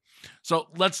platinum. So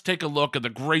let's take a look at the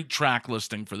great track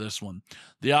listing for this one.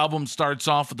 The album starts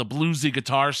off with the bluesy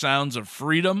guitar sounds of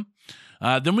Freedom.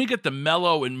 Then we get the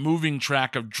mellow and moving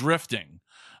track of Drifting.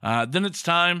 Then it's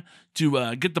time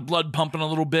to get the blood pumping a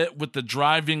little bit with the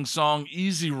driving song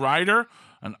Easy Rider,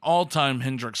 an all-time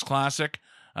Hendrix classic.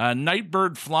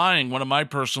 Nightbird Flying, one of my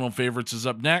personal favorites, is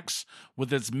up next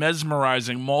with its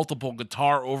mesmerizing multiple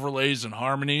guitar overlays and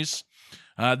harmonies.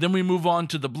 Then we move on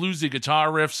to the bluesy guitar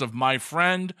riffs of My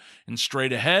Friend and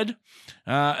Straight Ahead.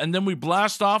 And then we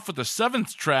blast off with the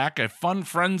 7th track, a fun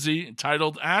frenzy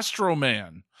titled Astro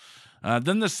Man.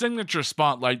 Then the signature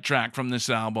spotlight track from this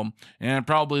album, and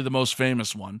probably the most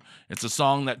famous one. It's a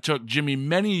song that took Jimmy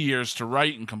many years to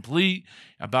write and complete,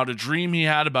 about a dream he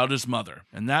had about his mother.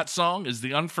 And that song is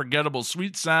the unforgettable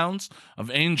sweet sounds of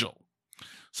Angel.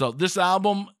 So this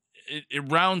album,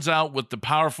 it rounds out with the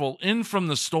powerful In From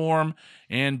the Storm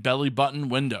and Belly Button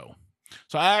Window.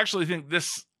 So I actually think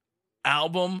this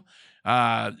album,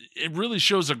 it really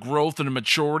shows a growth and a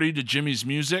maturity to Jimmy's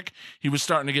music. He was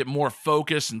starting to get more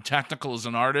focused and technical as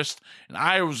an artist, and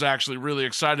I was actually really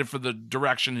excited for the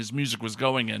direction his music was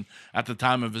going in at the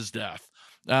time of his death.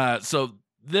 So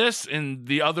this and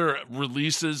the other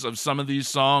releases of some of these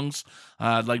songs,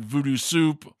 like Voodoo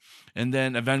Soup, and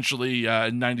then eventually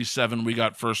in 97 we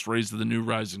got First Rays of the New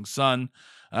Rising Sun.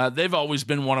 They've always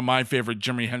been one of my favorite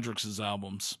Jimi Hendrix's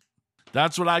albums.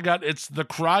 That's what I got. It's The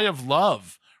Cry of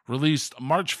Love, released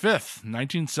March 5th,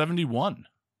 1971.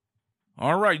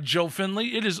 All right, Joe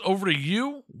Finley, it is over to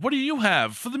you. What do you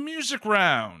have for the music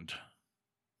round?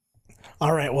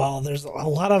 All right, well, there's a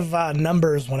lot of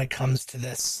numbers when it comes to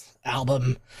this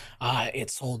album. It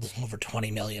sold over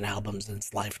 20 million albums in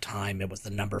its lifetime. It was the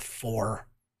number 4.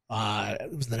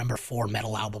 It was the number 4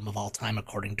 metal album of all time,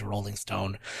 according to Rolling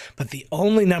Stone. But the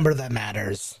only number that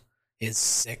matters is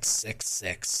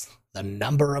 666. The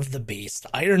Number of the Beast.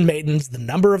 Iron Maiden's The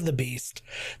Number of the Beast.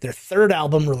 Their 3rd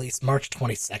album released March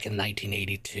 22nd,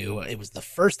 1982. It was the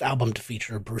first album to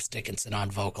feature Bruce Dickinson on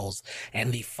vocals,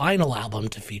 and the final album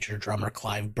to feature drummer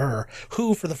Clive Burr,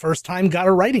 who for the first time got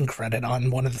a writing credit on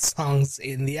one of the songs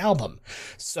in the album.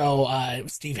 So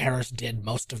Steve Harris did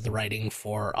most of the writing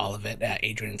for all of it.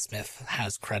 Adrian Smith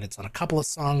has credits on a couple of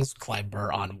songs, Clive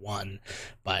Burr on one,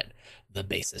 but the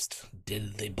bassist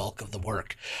did the bulk of the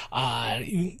work.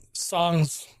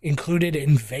 Songs included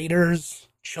Invaders,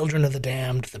 Children of the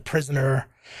Damned, The Prisoner,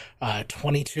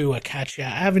 22 Acacia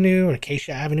Avenue,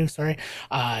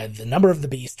 The Number of the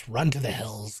Beast, Run to the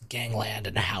Hills, Gangland,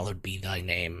 and Hallowed Be Thy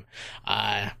Name.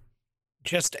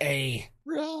 Just a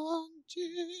Run to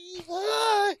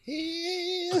the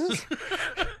hills.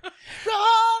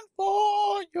 Run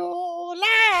for your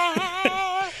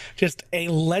life. just a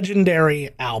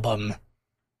legendary album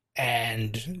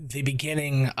and the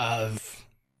beginning of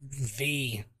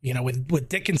with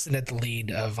Dickinson at the lead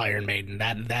of Iron Maiden,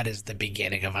 that is the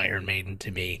beginning of Iron Maiden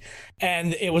to me.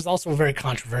 And it was also a very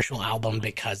controversial album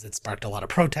because it sparked a lot of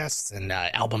protests and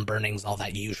album burnings, all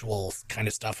that usual kind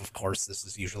of stuff. Of course, this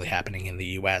is usually happening in the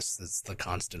US. It's the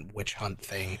constant witch hunt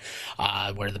thing,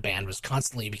 where the band was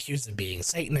constantly accused of being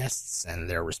Satanists, and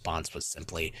their response was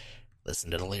simply,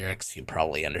 listen to the lyrics, you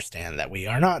probably understand that we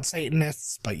are not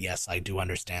Satanists, but yes, I do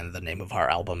understand the name of our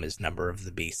album is Number of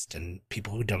the Beast, and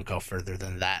people who don't go further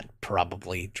than that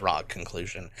probably draw a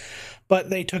conclusion. But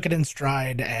they took it in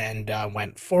stride and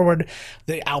went forward.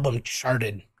 The album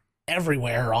charted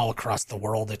everywhere, all across the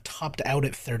world. It topped out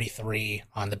at 33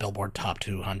 on the Billboard Top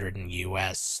 200 in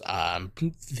US.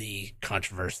 The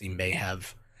controversy may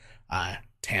have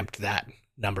tamped that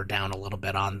number down a little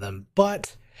bit on them,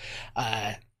 but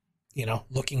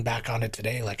looking back on it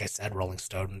today, like I said, Rolling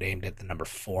Stone named it the number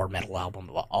 4 metal album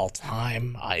of all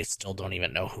time. I still don't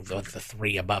even know who the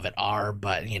 3 above it are,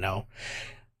 but,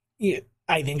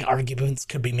 I think arguments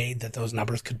could be made that those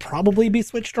numbers could probably be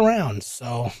switched around.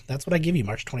 So that's what I give you,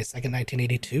 March 22nd,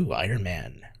 1982, Iron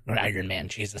Maiden,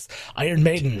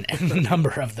 and the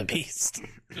Number of the Beast.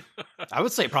 I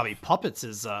would say probably Puppets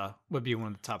would be one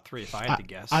of the top 3 if I had to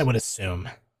guess. I would assume.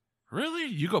 Really?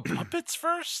 You go Puppets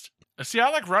first? See,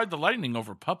 I like Ride the Lightning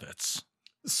over Puppets.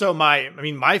 So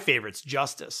my favorite's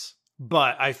Justice,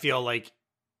 but I feel like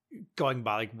going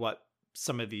by like what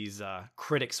some of these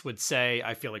critics would say,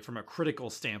 I feel like from a critical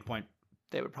standpoint,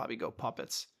 they would probably go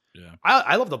Puppets. Yeah,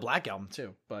 I love the Black Album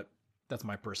too, but that's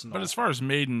my personal. But as far as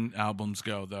Maiden albums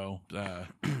go, though,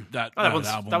 that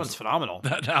one's phenomenal.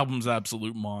 That album's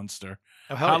absolute monster.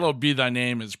 Oh, Hallowed Be Thy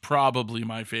Name is probably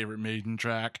my favorite Maiden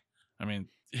track. I mean,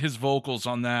 his vocals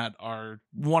on that are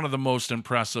one of the most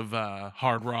impressive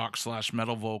hard rock /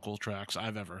 metal vocal tracks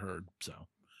I've ever heard. So,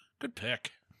 good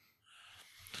pick.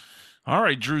 All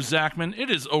right, Drew Zachman, it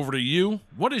is over to you.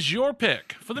 What is your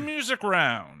pick for the music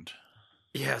round?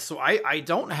 Yeah, so I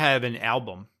don't have an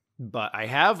album, but I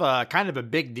have kind of a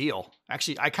big deal.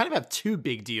 Actually, I kind of have 2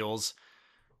 big deals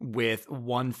with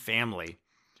one family.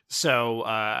 So,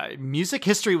 music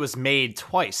history was made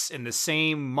twice in the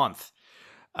same month.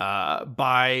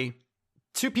 By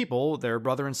 2 people, their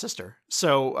brother and sister.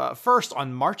 So first,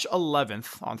 on March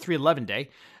 11th, on 3/11 Day,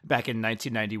 back in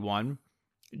 1991,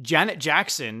 Janet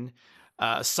Jackson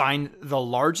signed the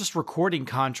largest recording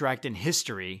contract in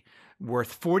history,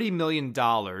 worth $40 million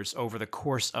over the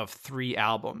course of 3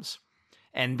 albums.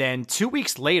 And then 2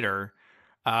 weeks later,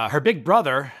 her big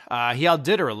brother, he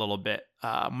outdid her a little bit.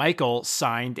 Michael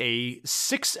signed a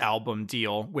 6-album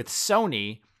deal with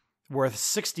Sony, worth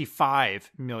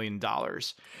 $65 million. Damn.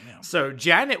 So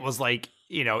Janet was like,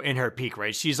 in her peak,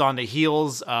 right? She's on the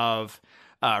heels of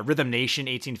Rhythm Nation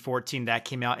 1814 that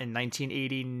came out in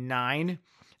 1989.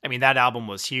 I mean, that album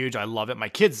was huge. I love it. My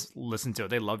kids listen to it.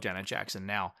 They love Janet Jackson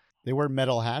now. They wear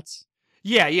metal hats?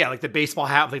 Yeah, like the baseball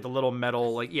hat, like the little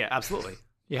metal, yeah, absolutely.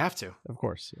 You have to. Of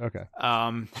course. Okay.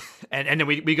 And then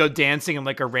we go dancing in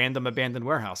like a random abandoned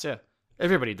warehouse. Yeah.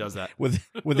 Everybody does that with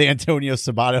Antonio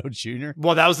Sabato Jr.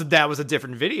 Well, that was a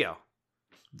different video.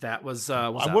 That was.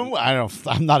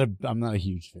 I'm not a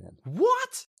huge fan.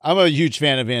 What? I'm a huge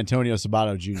fan of Antonio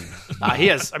Sabato Jr. He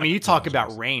has. I mean, you talk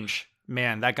about range,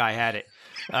 man. That guy had it.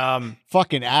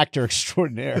 Fucking actor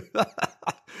extraordinaire.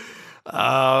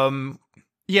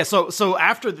 Yeah. So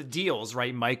after the deals,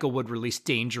 right? Michael would release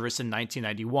Dangerous in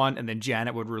 1991, and then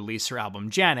Janet would release her album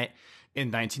Janet in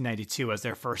 1992 as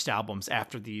their first albums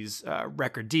after these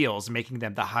record deals, making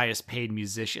them the highest paid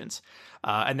musicians.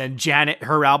 And then Janet,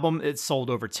 her album, it sold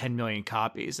over 10 million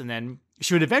copies. And then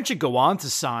she would eventually go on to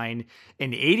sign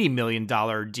an $80 million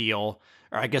deal,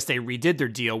 or I guess they redid their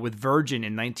deal with Virgin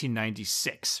in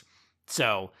 1996.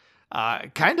 So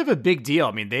kind of a big deal.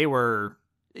 I mean, they were,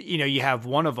 you have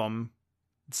one of them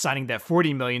signing that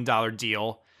 $40 million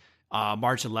deal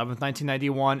March 11th,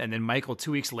 1991. And then Michael, 2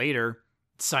 weeks later,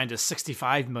 signed a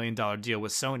 $65 million deal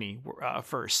with Sony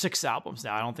for 6 albums.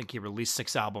 Now, I don't think he released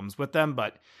 6 albums with them,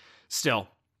 but still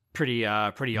pretty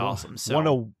awesome.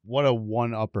 So what a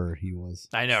one-upper he was.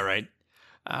 I know, right?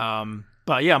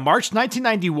 But yeah, March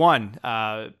 1991,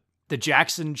 the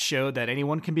Jacksons showed that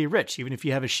anyone can be rich, even if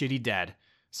you have a shitty dad.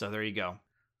 So there you go.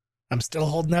 I'm still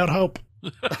holding out hope.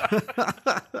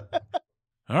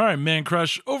 All right, Man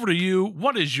Crush, over to you.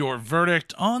 What is your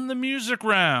verdict on the music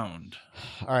round?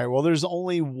 All right, well, there's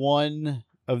only one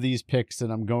of these picks that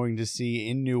I'm going to see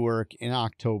in Newark in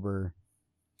October.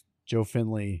 Joe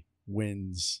Finley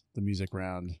wins the music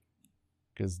round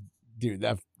because, dude,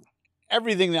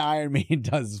 everything that Iron Maiden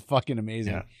does is fucking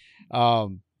amazing. Yeah.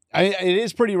 It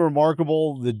is pretty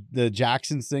remarkable the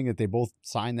Jacksons thing that they both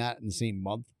signed that in the same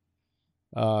month.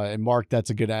 And Mark, that's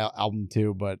a good album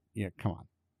too. But yeah, come on.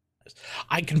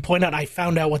 I can point out. I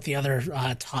found out what the other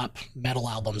top metal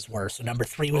albums were. So number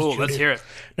 3 was. Let's hear it.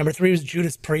 Number 3 was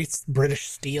Judas Priest's British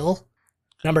Steel.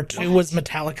 Number 2 was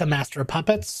Metallica, Master of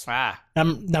Puppets.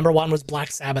 Number 1 was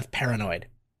Black Sabbath, Paranoid.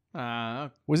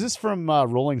 Was this from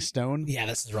Rolling Stone? Yeah,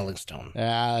 this is Rolling Stone.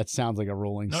 Yeah, that sounds like a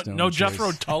Rolling Stone. No choice.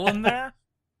 Jethro Tull in there.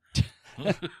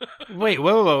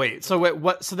 Wait. So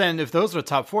what? So then, if those were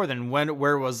top 4, then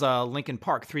where was Linkin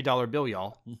Park? $3 bill,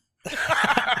 y'all.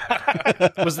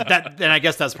 Was that? Then I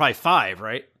guess that's probably 5,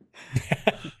 right?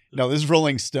 No, this is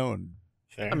Rolling Stone.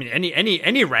 Fair. I mean,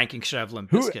 any ranking should have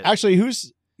Limp Bizkit.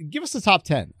 Who's? Give us the top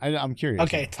 10. I'm curious.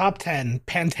 Okay, top 10.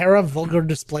 Pantera, Vulgar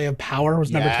Display of Power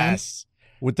was number 10.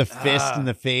 With the fist in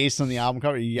the face on the album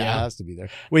cover. Yeah, it has to be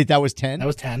there. Wait, that was 10? That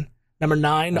was 10. Number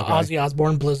 9, Okay. Ozzy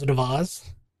Osbourne, Blizzard of Oz.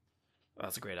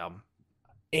 That's a great album.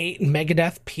 8,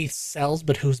 Megadeth, Peace Sells,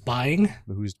 But Who's Buying?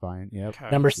 Who's buying? Yep. Okay.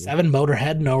 Number 7,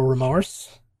 Motorhead, No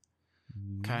Remorse.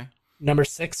 Okay. Number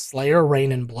 6, Slayer,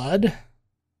 Rain and Blood.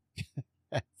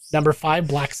 Number 5,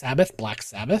 Black Sabbath, Black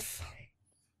Sabbath.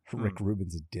 Rick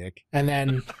Rubin's a dick. And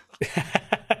then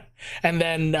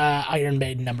Iron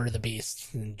Maiden, Number of the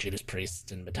Beast, and Judas Priest,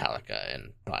 and Metallica,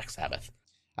 and Black Sabbath.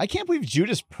 I can't believe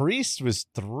Judas Priest was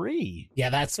 3. Yeah,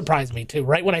 that surprised me too.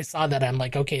 Right when I saw that, I'm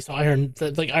like, okay, so Iron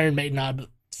Maiden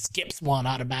skips one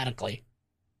automatically.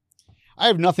 I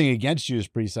have nothing against Judas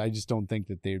Priest. I just don't think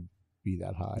that they'd be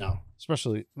that high. No.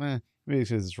 Especially, maybe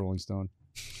because it's Rolling Stone.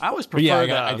 I always But yeah,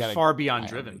 preferred I gotta- Far Beyond I-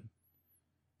 Driven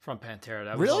from Pantera.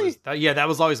 That was Really? That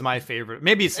was always my favorite.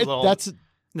 Maybe it's a little That's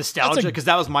nostalgia because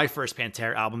that was my first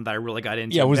Pantera album that I really got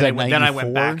into. Yeah, was then that then I went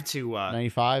 94? back to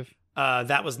 95.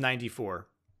 that was 94.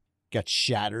 Got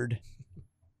Shattered.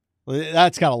 Well,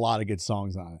 that's got a lot of good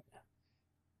songs on it.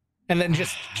 And then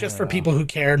just for people who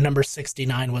care, number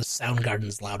 69 was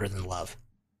Soundgarden's Louder Than Love.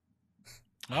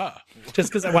 Just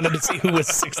because I wanted to see who was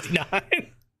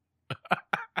 69.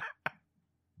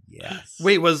 Yes.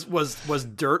 Wait, was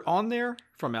Dirt on there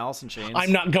from Alice in Chains?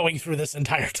 I'm not going through this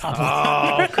entire top.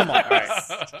 Oh, come on! All right.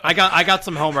 I got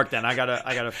some homework then. I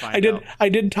gotta find. I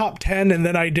did top 10, and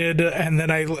then I did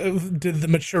the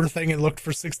mature thing and looked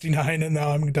for 69, and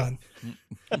now I'm done.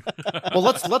 Well,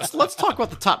 let's talk about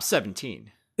the top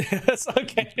 17. Yes,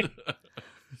 okay.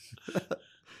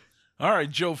 All right,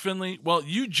 Joe Finley. Well,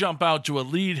 you jump out to a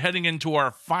lead heading into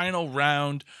our final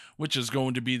round, which is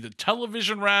going to be the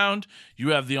television round. You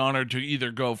have the honor to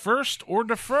either go first or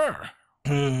defer.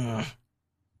 I'm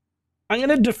going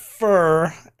to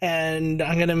defer, and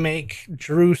I'm going to make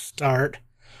Drew start.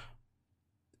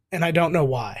 And I don't know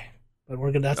why,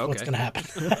 but that's what's going to happen.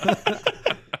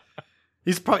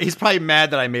 He's probably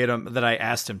mad that I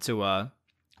asked him to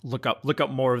look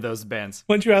up more of those bands.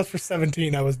 Once you asked for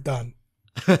 17, I was done.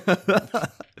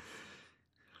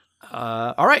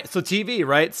 All right, so TV,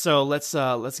 right? So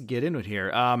let's get into it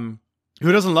here.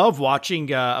 Who doesn't love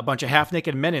watching a bunch of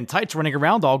half-naked men in tights running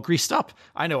around all greased up?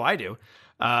 I know I do.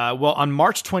 Well, on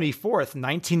March 24th,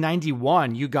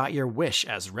 1991, you got your wish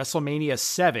as WrestleMania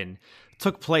 7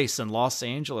 took place in Los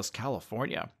Angeles,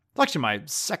 California. It's actually my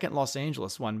second Los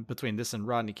Angeles one between this and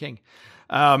Rodney King.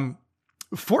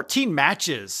 14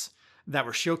 matches that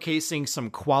were showcasing some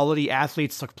quality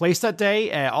athletes took place that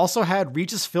day. Also had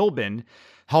Regis Philbin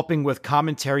helping with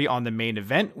commentary on the main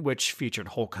event, which featured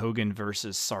Hulk Hogan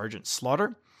versus Sergeant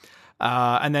Slaughter.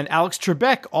 And then Alex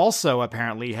Trebek also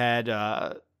apparently had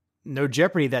no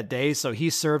Jeopardy that day, so he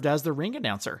served as the ring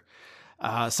announcer.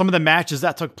 Some of the matches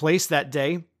that took place that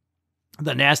day,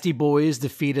 the Nasty Boys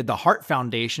defeated the Hart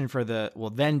Foundation for the,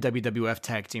 then WWF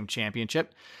Tag Team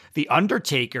Championship. The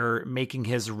Undertaker, making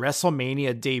his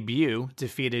WrestleMania debut,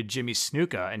 defeated Jimmy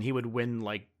Snuka, and he would win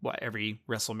every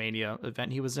WrestleMania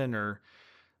event he was in or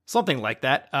something like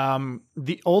that.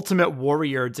 The Ultimate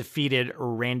Warrior defeated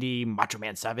Randy Macho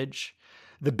Man Savage.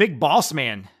 The Big Boss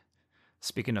Man,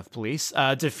 speaking of police,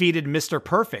 defeated Mr.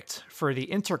 Perfect for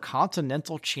the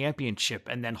Intercontinental Championship.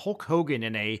 And then Hulk Hogan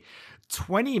in a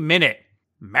 20-minute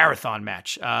marathon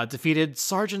match defeated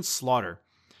Sergeant Slaughter.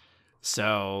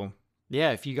 So,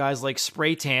 yeah, if you guys like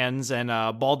spray tans and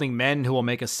balding men who will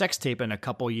make a sex tape in a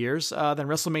couple years, then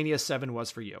WrestleMania 7 was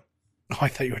for you. Oh, I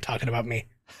thought you were talking about me.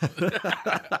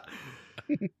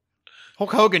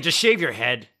 Hulk Hogan, just shave your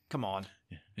head. Come on.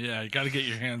 Yeah, you got to get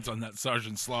your hands on that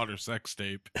Sergeant Slaughter sex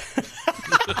tape.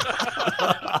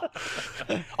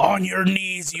 On your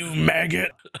knees, you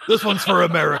maggot. This one's for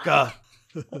America.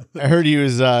 I heard he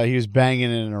was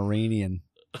banging an Iranian.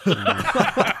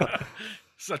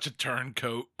 Such a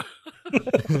turncoat.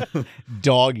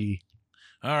 Doggy.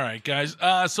 All right, guys.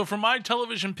 So for my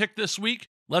television pick this week,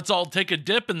 let's all take a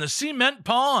dip in the cement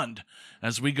pond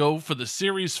as we go for the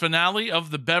series finale of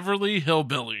the Beverly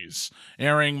Hillbillies,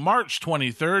 airing March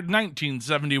 23rd,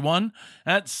 1971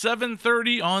 at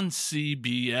 7:30 on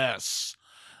CBS.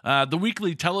 The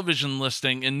weekly television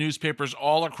listing in newspapers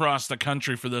all across the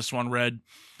country for this one read,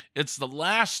 "It's the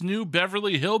last new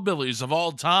Beverly Hillbillies of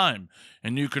all time,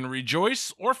 and you can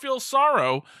rejoice or feel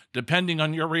sorrow depending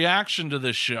on your reaction to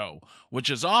this show, which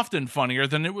is often funnier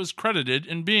than it was credited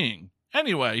in being."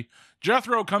 Anyway,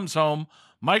 Jethro comes home,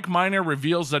 Mike Miner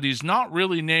reveals that he's not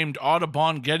really named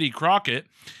Audubon Getty Crockett,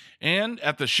 and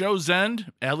at the show's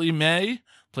end, Ellie Mae,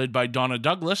 played by Donna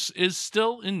Douglas, is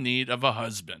still in need of a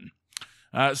husband.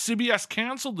 CBS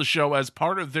canceled the show as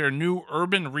part of their new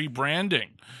urban rebranding.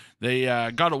 They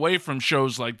got away from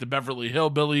shows like the Beverly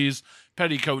Hillbillies,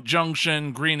 Petticoat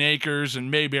Junction, Green Acres,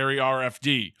 and Mayberry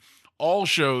RFD, all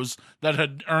shows that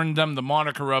had earned them the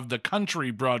moniker of the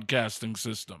country broadcasting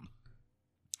system.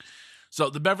 So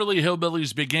the Beverly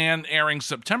Hillbillies began airing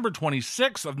September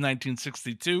 26th of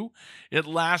 1962. It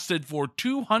lasted for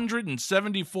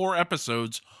 274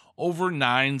 episodes over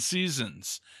 9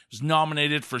 seasons. It was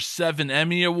nominated for 7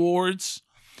 Emmy Awards.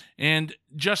 And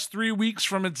just 3 weeks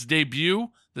from its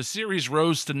debut, the series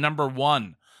rose to number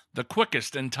 1, the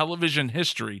quickest in television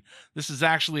history. This is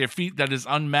actually a feat that is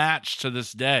unmatched to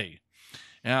this day.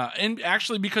 And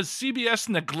actually, because CBS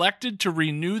neglected to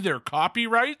renew their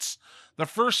copyrights, the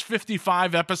first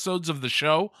 55 episodes of the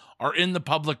show are in the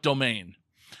public domain.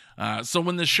 So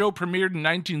when the show premiered in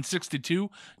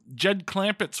 1962, Jed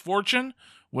Clampett's fortune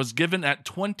was given at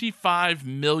 $25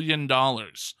 million.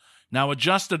 Now,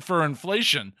 adjusted for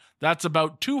inflation, that's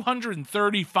about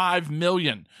 $235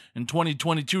 million in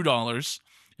 2022 dollars.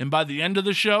 And by the end of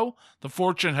the show, the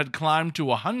fortune had climbed to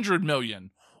 $100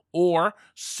 million, or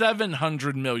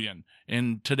 $700 million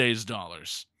in today's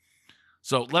dollars.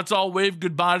 So let's all wave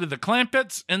goodbye to the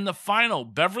Clampetts in the final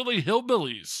Beverly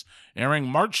Hillbillies, airing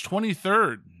March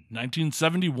 23rd,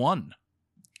 1971.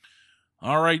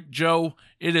 All right, Joe,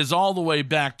 it is all the way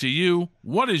back to you.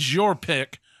 What is your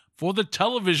pick for the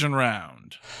television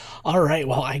round? All right,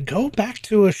 well, I go back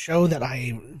to a show that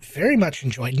I very much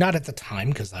enjoyed, not at the time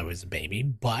because I was a baby,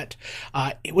 but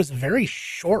it was a very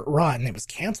short run. It was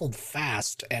canceled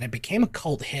fast, and it became a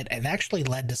cult hit and actually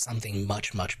led to something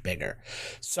much, much bigger.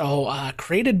 So,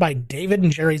 created by David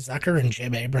and Jerry Zucker and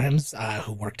Jim Abrahams,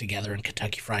 who worked together in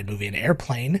Kentucky Fried Movie and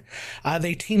Airplane,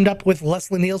 they teamed up with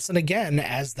Leslie Nielsen again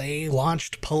as they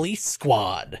launched Police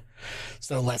Squad.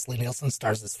 So Leslie Nielsen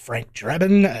stars as Frank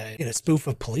Drebin in a spoof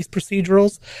of police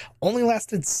procedurals. Only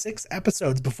lasted 6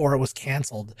 episodes before it was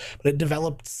canceled, but it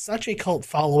developed such a cult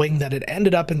following that it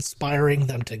ended up inspiring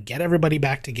them to get everybody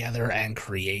back together and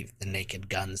create the Naked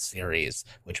Gun series,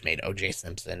 which made O.J.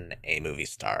 Simpson a movie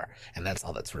star. And that's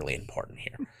all that's really important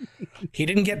here. He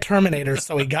didn't get Terminator,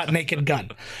 so he got Naked Gun.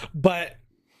 But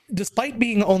despite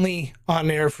being only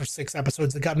on air for 6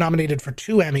 episodes, it got nominated for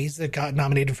 2 Emmys. It got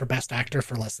nominated for Best Actor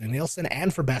for Leslie Nielsen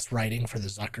and for Best Writing for the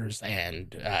Zuckers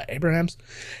and Abrahams.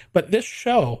 But this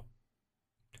show,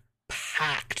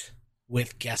 packed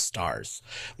with guest stars.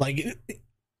 Like,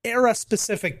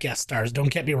 era-specific guest stars,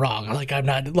 don't get me wrong. Like, I'm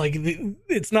not, like,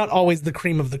 it's not always the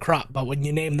cream of the crop, but when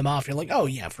you name them off, you're like, oh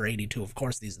yeah, for 82, of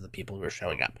course, these are the people who are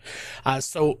showing up.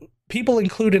 So people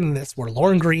included in this were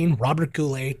Lauren Green, Robert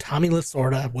Goulet, Tommy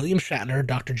Lasorda, William Shatner,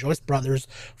 Dr. Joyce Brothers,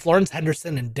 Florence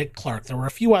Henderson, and Dick Clark. There were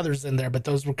a few others in there, but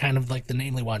those were kind of like the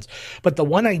namely ones. But the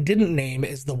one I didn't name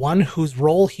is the one whose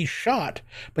role he shot,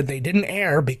 but they didn't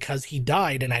air because he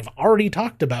died, and I've already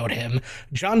talked about him.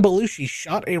 John Belushi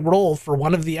shot a role for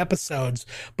one of the episodes,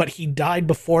 but he died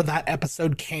before that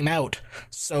episode came out,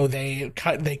 so they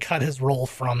cut his role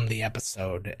from the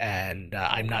episode, and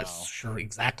I'm not sure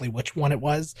exactly which one it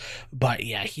was. But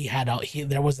yeah, he had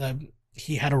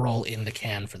a role in the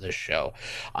can for this show.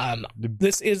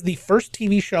 This is the first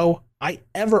TV show I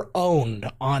ever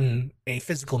owned on a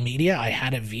physical media. I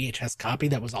had a VHS copy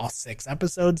that was all 6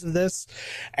 episodes of this,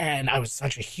 and I was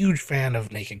such a huge fan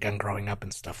of Naked Gun growing up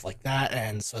and stuff like that.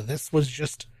 And so this was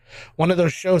just one of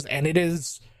those shows, and it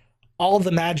is all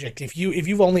the magic. If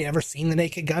you've only ever seen The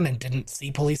Naked Gun and didn't see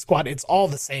Police Squad, it's all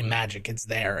the same magic. It's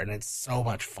there, and it's so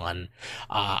much fun.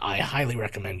 I highly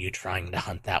recommend you trying to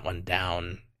hunt that one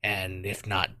down. And if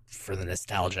not for the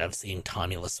nostalgia of seeing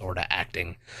Tommy Lasorda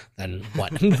acting, then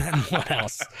what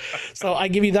else? So I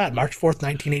give you that. March 4th,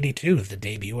 1982, the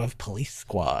debut of Police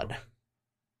Squad.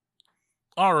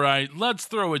 All right, let's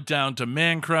throw it down to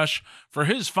Man Crush for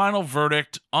his final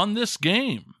verdict on this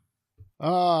game.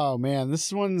 Oh man,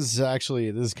 this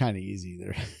is kind of easy.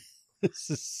 There,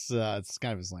 it's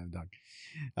kind of a slam dunk.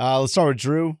 Let's start with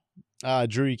Drew.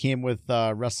 Drew, you came with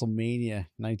WrestleMania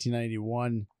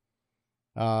 1991.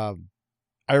 I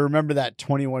remember that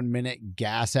 21-minute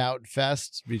gas out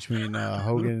fest between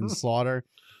Hogan and Slaughter.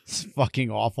 It's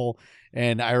fucking awful.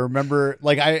 And I remember,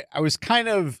 like, I was kind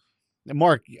of,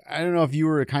 Mark, I don't know if you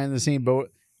were kind of in the same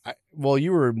boat. Well,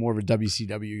 you were more of a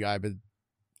WCW guy, but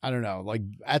I don't know. Like,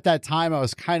 at that time, I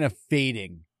was kind of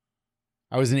fading.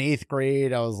 I was in 8th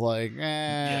grade. I was like,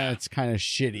 it's kind of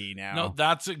shitty now. No,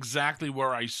 that's exactly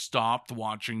where I stopped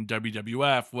watching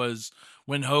WWF, was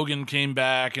when Hogan came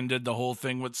back and did the whole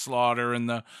thing with Slaughter and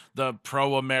the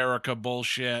pro-America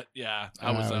bullshit. Yeah,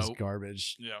 I was out.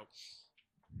 Garbage. Yeah.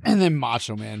 And then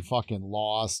Macho Man fucking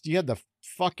lost. You had the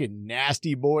fucking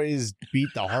Nasty Boys beat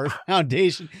the Hart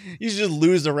Foundation. You should just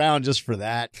lose the round just for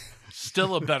that.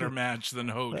 Still a better match than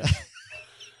Hogan.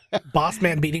 Boss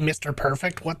Man beating Mr.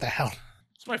 Perfect? What the hell?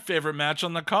 It's my favorite match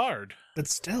on the card. But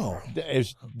still.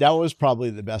 That was probably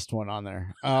the best one on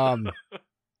there.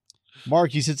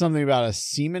 Mark, you said something about a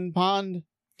semen pond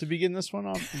to begin this one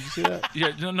off. Did you see that?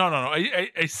 Yeah, no.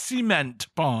 A cement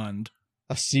pond.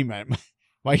 A cement.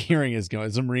 My hearing is going.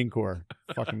 It's the Marine Corps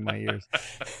fucking my ears.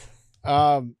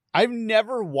 I've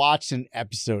never watched an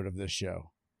episode of this show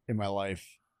in my life.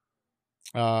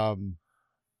 But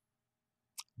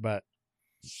I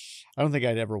don't think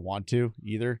I'd ever want to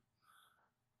either.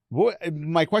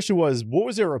 My question was, what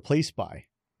was it replaced by?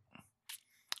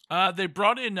 They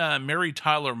brought in Mary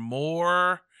Tyler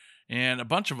Moore and a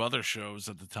bunch of other shows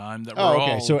at the time that were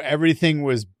okay. So everything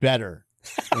was better.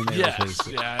 Yes,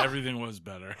 yeah, everything was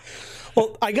better.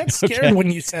 Well, I got scared when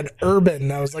you said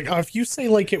urban. I was like, if you say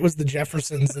like it was the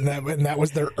Jeffersons and that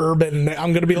was their urban,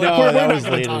 I'm going to be like, we're not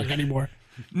going to talk anymore.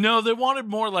 No, they wanted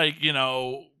more like,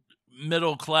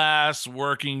 middle class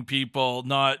working people,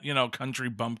 not, country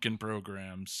bumpkin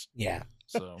programs. Yeah.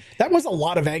 So that was a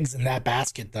lot of eggs in that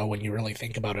basket, though, when you really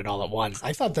think about it all at once.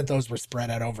 I thought that those were spread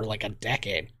out over like a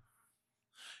decade.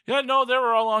 Yeah, no, they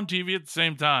were all on TV at the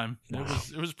same time.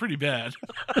 It was pretty bad.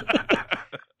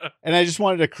 And I just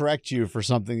wanted to correct you for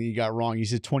something that you got wrong. You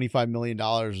said $25 million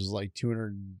was like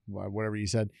 200, whatever you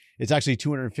said. It's actually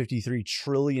 $253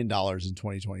 trillion in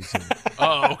 2022.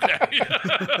 Oh, okay.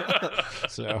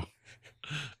 So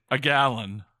a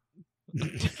gallon.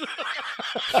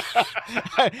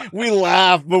 We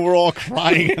laugh, but we're all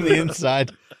crying on the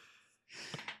inside.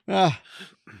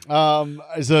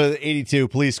 So 82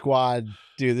 Police Squad.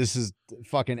 Dude, this is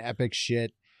fucking epic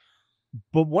shit.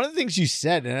 But one of the things you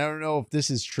said, and I don't know if this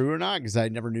is true or not, because I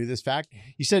never knew this fact.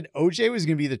 You said OJ was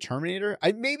going to be the Terminator.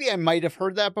 I might have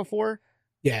heard that before.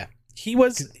 Yeah, he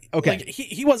was okay. Like,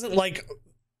 he wasn't like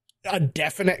a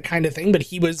definite kind of thing, but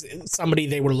he was somebody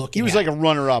they were looking. He was at. like a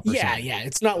runner-up. Or yeah, something. Yeah.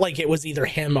 It's not like it was either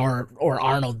him or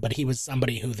Arnold, but he was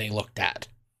somebody who they looked at.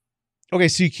 Okay,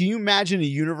 so can you imagine a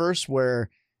universe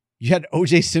where you had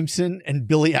OJ Simpson and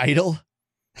Billy Idol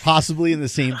possibly in the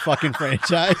same fucking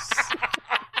franchise?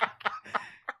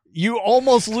 You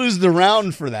almost lose the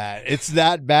round for that. It's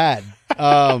that bad.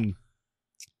 I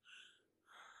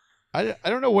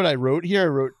don't know what I wrote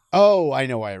here. I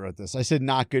know why I wrote this. I said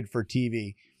not good for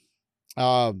TV.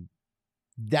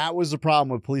 That was the problem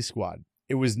with Police Squad.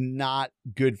 It was not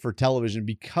good for television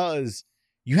because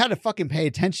you had to fucking pay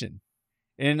attention.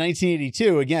 And in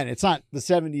 1982, again, it's not the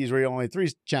 70s where you only had 3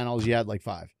 channels, you had like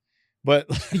 5. But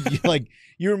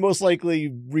you were most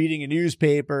likely reading a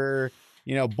newspaper,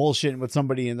 bullshitting with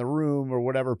somebody in the room or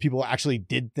whatever. People actually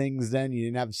did things then. You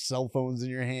didn't have cell phones in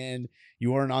your hand.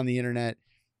 You weren't on the internet.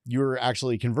 You were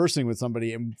actually conversing with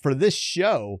somebody. And for this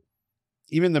show,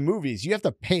 even the movies, you have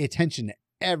to pay attention to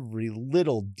every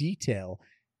little detail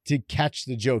to catch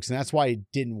the jokes. And that's why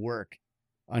it didn't work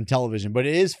on television. But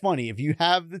it is funny. If you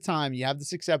have the time, you have the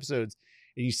 6 episodes,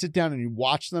 and you sit down and you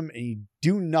watch them and you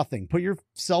do nothing, put your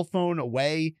cell phone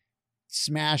away,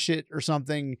 smash it or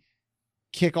something,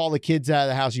 kick all the kids out of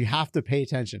the house. You have to pay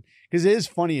attention because it is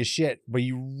funny as shit, but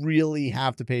you really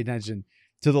have to pay attention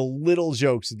to the little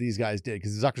jokes that these guys did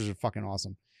because the Zuckers are fucking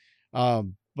awesome.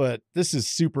 But this is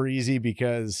super easy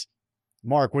because,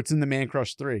 Mark, what's in the Man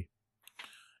Crush 3?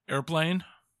 Airplane.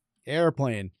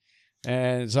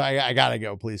 And so I got to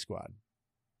go Police Squad.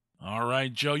 All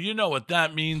right, Joe, you know what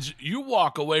that means. You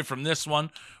walk away from this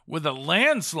one with a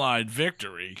landslide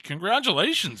victory.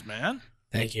 Congratulations, man.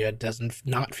 Thank you. It doesn't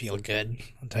not feel good.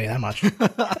 I'll tell you that much.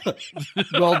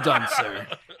 Well done, sir.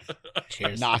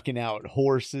 Cheers. Knocking out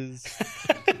horses.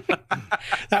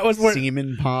 That was where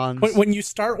semen ponds. When you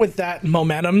start with that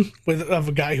momentum of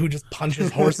a guy who just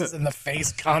punches horses in the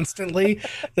face constantly,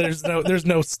 there's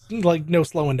no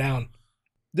slowing down.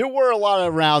 There were a lot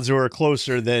of rounds that were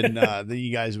closer than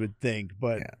you guys would think,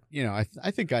 but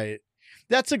I think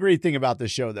that's a great thing about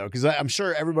this show though, because I'm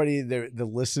sure everybody that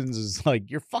listens is like,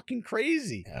 you're fucking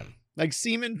crazy. Yeah. Like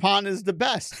Seaman Pond is the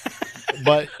best,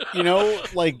 but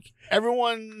like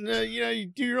everyone, you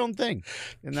do your own thing,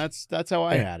 and that's how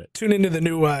I had it. Tune into the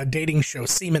new dating show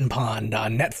Seaman Pond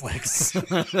on Netflix.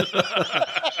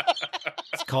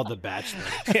 It's called The Bachelor.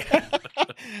 Yeah. I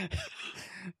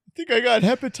think I got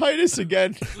hepatitis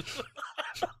again.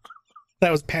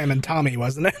 That was Pam and Tommy,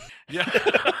 wasn't it? Yeah.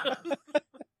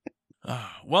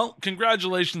 Well,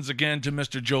 congratulations again to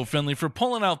Mr. Joe Finley for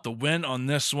pulling out the win on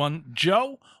this one.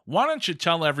 Joe, why don't you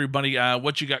tell everybody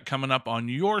what you got coming up on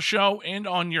your show and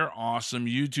on your awesome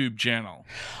YouTube channel?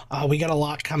 We got a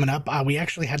lot coming up. We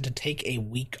actually had to take a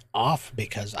week off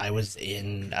because I was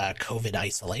in COVID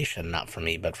isolation, not from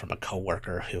me, but from a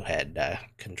coworker who had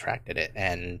contracted it.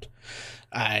 And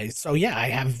so, yeah, I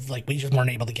have, we just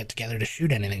weren't able to get together to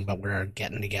shoot anything, but we're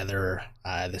getting together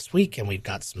this week, and we've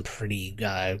got some pretty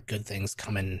good things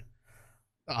coming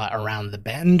around the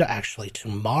bend. Actually,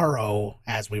 tomorrow,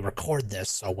 as we record this,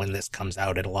 so when this comes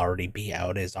out, it'll already be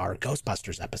out, is our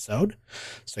Ghostbusters episode.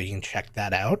 So you can check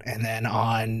that out. And then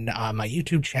on my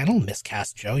YouTube channel,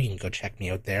 Miscast Joe, you can go check me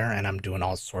out there. And I'm doing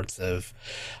all sorts of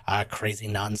crazy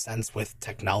nonsense with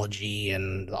technology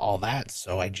and all that.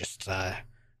 So I just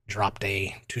dropped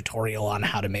a tutorial on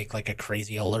how to make a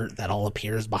crazy alert that all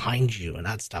appears behind you and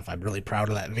that stuff. I'm really proud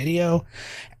of that video.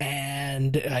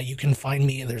 And you can find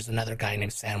me, there's another guy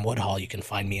named Sam Woodhall, you can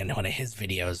find me in one of his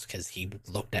videos because he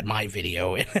looked at my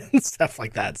video and stuff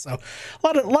like that. So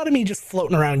a lot of me just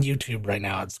floating around YouTube right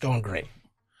now. It's going great.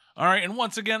 All right, and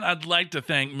once again, I'd like to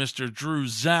thank Mr. Drew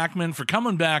Zachman for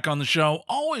coming back on the show.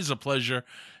 Always a pleasure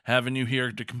having you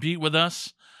here to compete with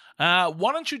us.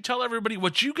 Why don't you tell everybody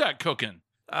what you got cooking?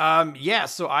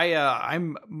 So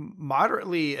I'm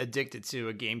moderately addicted to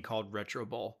a game called Retro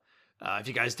Bowl. If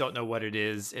you guys don't know what it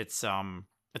is, it's a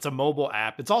mobile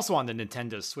app. It's also on the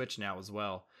Nintendo Switch now as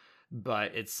well,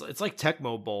 but it's like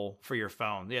Tecmo Bowl for your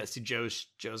phone. Yeah, see, Joe's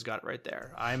got it right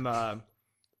there. I'm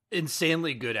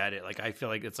insanely good at it. I feel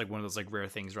like it's one of those rare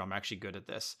things where I'm actually good at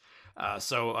this.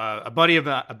 So a buddy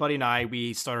and I,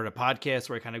 we started a podcast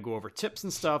where I kind of go over tips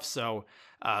and stuff. So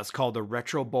it's called the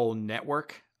Retro Bowl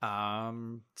Network.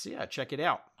 So yeah, check it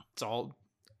out. It's all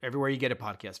everywhere you get a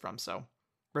podcast from. So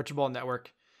Retro Bowl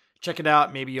Network, check it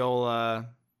out. Maybe you'll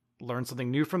learn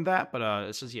something new from that. But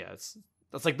it's just,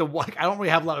 that's the one. I don't really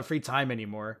have a lot of free time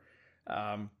anymore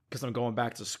because I'm going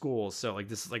back to school. So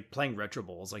this is playing Retro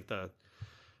Bowl is I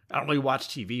don't really watch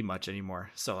TV much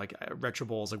anymore. So Retro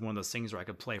Bowl is one of those things where I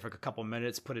could play for a couple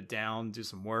minutes, put it down, do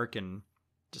some work, and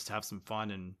just have some fun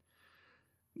and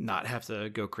not have to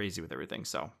go crazy with everything.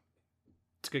 So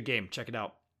it's a good game. Check it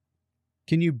out.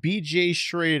 Can you beat Jay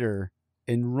Schrader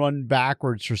and run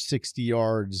backwards for 60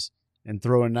 yards and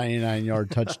throw a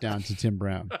 99-yard touchdown to Tim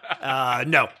Brown?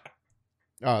 No.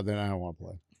 Oh, then I don't want to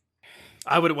play.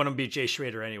 I wouldn't want to beat Jay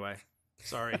Schrader anyway.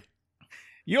 Sorry.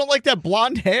 You don't like that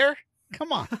blonde hair?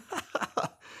 Come on. I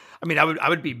mean, I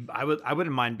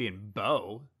wouldn't mind being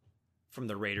Bo from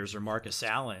the Raiders or Marcus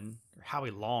Allen or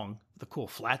Howie Long, the cool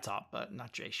flat top, but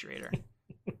not Jay Schrader.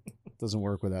 Doesn't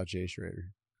work without Jay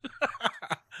Schrader.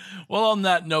 Well, on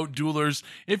that note, duelers,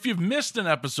 if you've missed an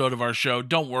episode of our show,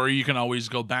 don't worry. You can always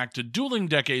go back to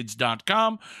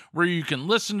duelingdecades.com where you can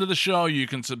listen to the show. You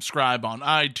can subscribe on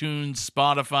iTunes,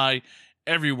 Spotify,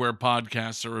 everywhere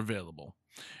podcasts are available.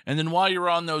 And then while you're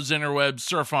on those interwebs,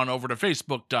 surf on over to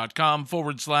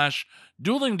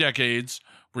facebook.com/duelingdecades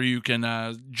where you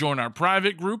can join our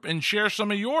private group and share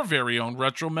some of your very own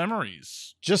retro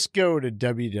memories. Just go to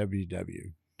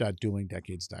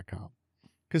www.duelingdecades.com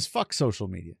because fuck social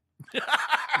media.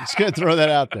 Just gonna throw that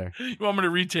out there. You want me to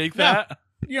retake that?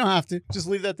 You don't have to. Just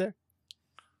leave that there.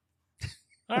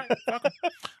 All right. Fuck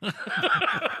 'em.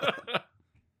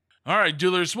 All right,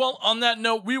 duelers. Well, on that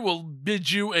note, we will bid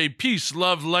you a peace,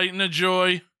 love, light, and a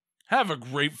joy. Have a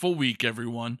grateful week,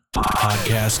 everyone.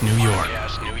 Podcast New York.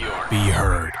 Be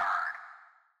heard.